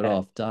 scrape it Yeah.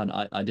 off, done.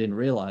 I didn't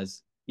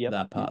realize Yep.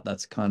 that part.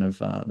 That's kind of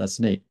that's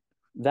neat.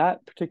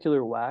 That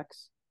particular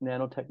wax,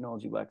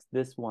 nanotechnology wax,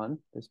 this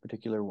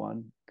particular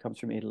one comes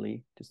from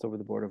Italy, just over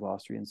the border of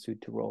Austria and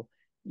Südtirol.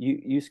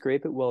 You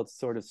scrape it while it's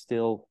sort of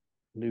still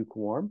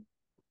lukewarm,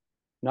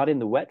 not in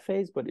the wet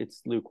phase, but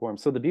it's lukewarm.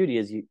 So the beauty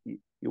is you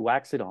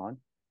wax it on.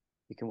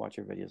 You can watch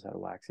your videos how to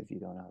wax if you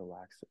don't know how to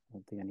wax. I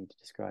don't think I need to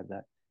describe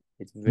that.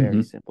 It's very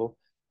Hmm. simple.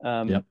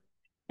 Um, Yep.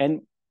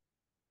 and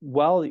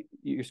while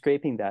you're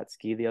scraping that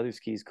ski, the other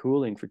ski is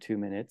cooling for 2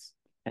 minutes,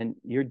 and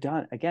you're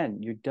done.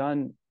 Again, you're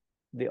done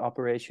the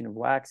operation of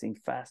waxing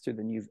faster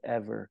than you've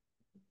ever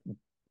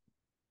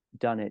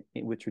done it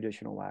with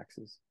traditional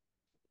waxes.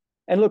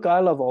 And look, I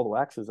love all the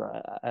waxes.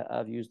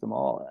 I've used them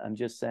all. I'm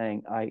just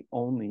saying I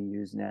only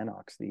use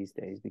Nanox these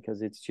days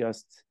because it's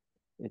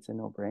a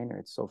no-brainer.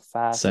 It's so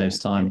fast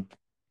Saves and it time.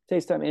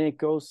 takes time and it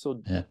goes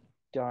so Yeah.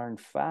 darn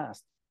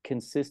fast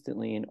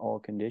consistently in all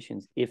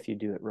conditions if you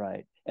do it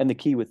right. And the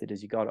key with it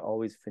is you got to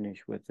always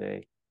finish with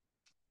a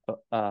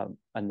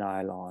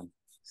nylon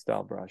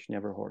style brush,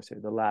 never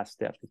horsehair. The last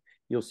step,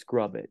 you'll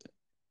scrub it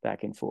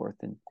back and forth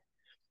and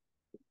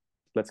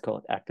let's call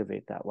it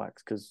activate that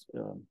wax because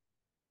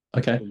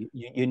Okay.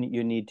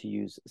 you need to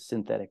use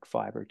synthetic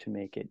fiber to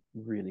make it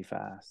really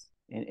fast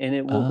and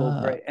it will go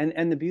Ah, great.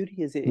 And the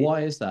beauty is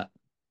why is that?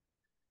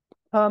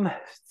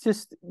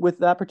 just with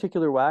that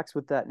particular wax,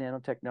 with that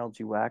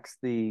nanotechnology wax,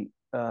 the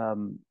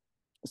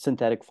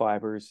synthetic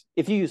fibers,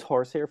 if you use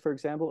horsehair, for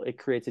example, it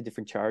creates a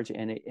different charge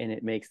and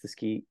it makes the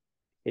ski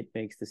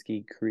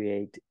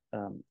create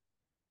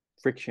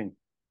friction.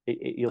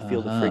 You'll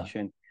feel the Uh-huh.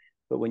 friction,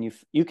 but when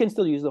you can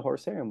still use the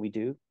horsehair, and we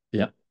do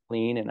Yep.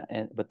 clean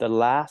and but the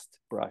last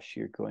brush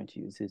you're going to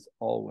use is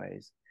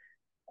always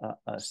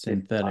a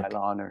safe Synthetic.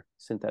 nylon or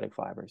synthetic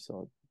fiber.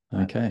 So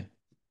that Okay.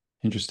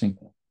 Interesting.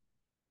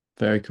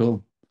 Very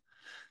cool.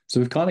 So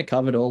we've kind of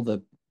covered all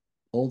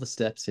the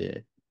steps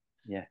here.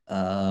 yeah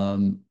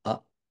Um, I,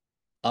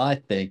 I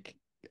think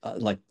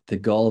like the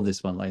goal of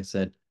this one, like I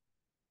said,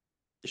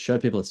 show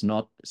people it's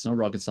not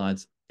rocket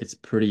science. It's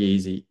pretty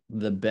easy.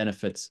 The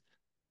benefits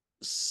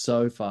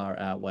so far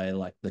outweigh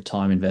like the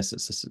time invested.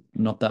 It's just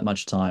not that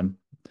much time.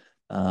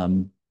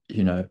 Um,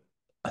 you know,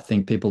 I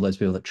think those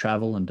people that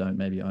travel and don't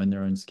maybe own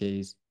their own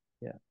skis,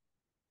 yeah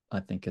I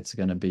think it's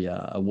going to be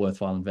a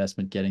worthwhile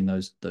investment getting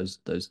those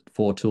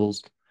four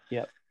tools.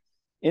 yeah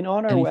and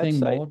on our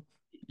Anything website. more?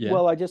 Yeah.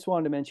 Well, I just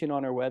wanted to mention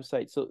on our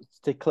website, so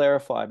to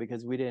clarify,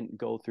 because we didn't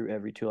go through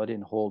every tool, I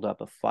didn't hold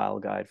up a file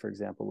guide, for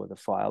example, with a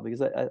file,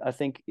 because I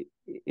think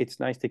it's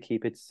nice to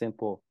keep it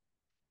simple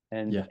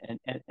and Yeah.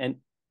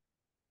 and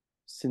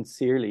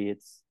sincerely,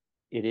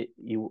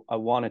 I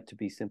want it to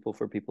be simple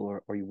for people,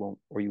 or you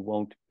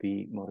won't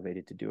be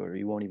motivated to do it, or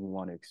you won't even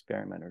want to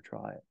experiment or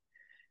try it.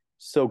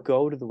 So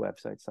go to the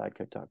website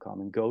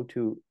sidecut.com and go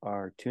to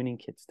our tuning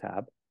kits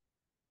tab,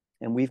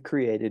 and we've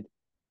created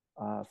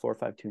 4 or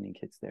 5 tuning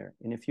kits there.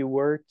 And if you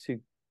were to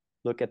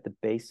look at the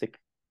basic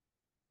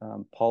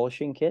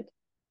polishing kit,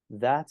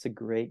 that's a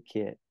great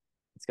kit.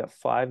 It's got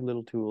 5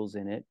 little tools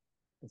in it.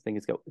 I think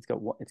it's got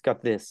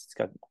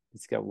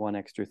one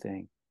extra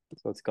thing.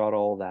 So it's got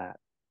all that.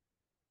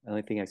 The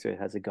only thing extra, it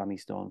has a gummy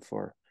stone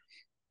for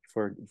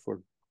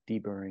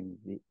deburring,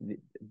 the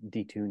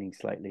detuning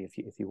slightly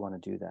if you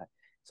want to do that.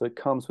 So it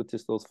comes with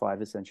just those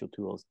 5 essential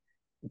tools.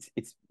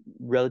 It's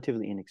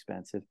relatively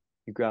inexpensive.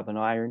 You grab an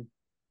iron,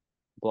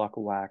 block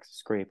of wax, a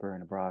scraper,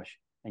 and a brush,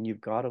 and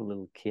you've got a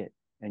little kit,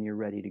 and you're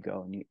ready to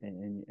go,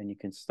 and you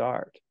can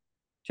start.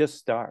 Just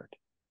start,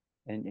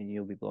 and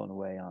you'll be blown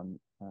away on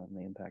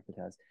the impact it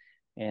has.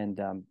 And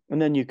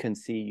then you can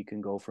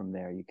go from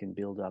there. You can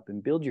build up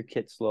and build your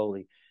kit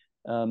slowly.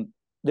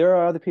 There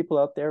are other people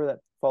out there that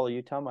follow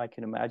you, Tom, I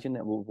can imagine,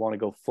 that will want to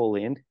go full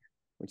in,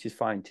 which is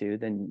fine too.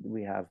 Then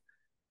we have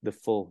the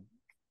full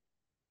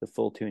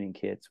tuning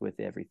kits with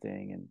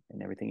everything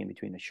and everything in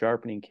between, a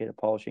sharpening kit, a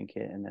polishing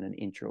kit, and then an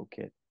intro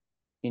kit.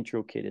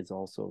 Intro kit is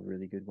also a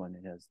really good one.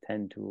 It has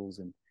 10 tools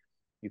and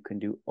you can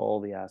do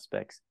all the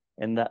aspects.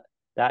 And that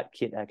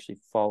kit actually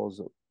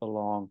follows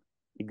along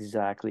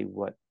exactly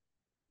what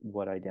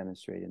I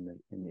demonstrate in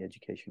the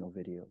educational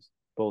videos,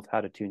 both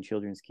how to tune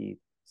children's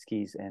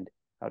skis and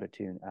how to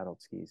tune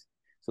adult skis.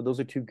 So those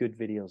are 2 good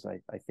videos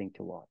I think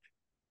to watch.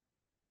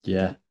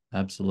 Yeah,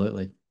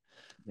 absolutely.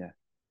 Yeah.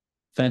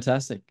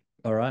 Fantastic.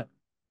 All right.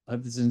 I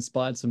hope this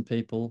inspired some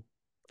people.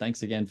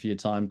 Thanks again for your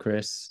time,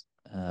 Chris,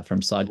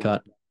 from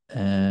Sidecut.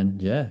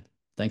 And yeah,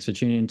 thanks for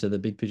tuning into the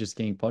Big Picture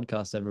Skiing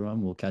podcast,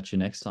 everyone. We'll catch you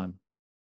next time.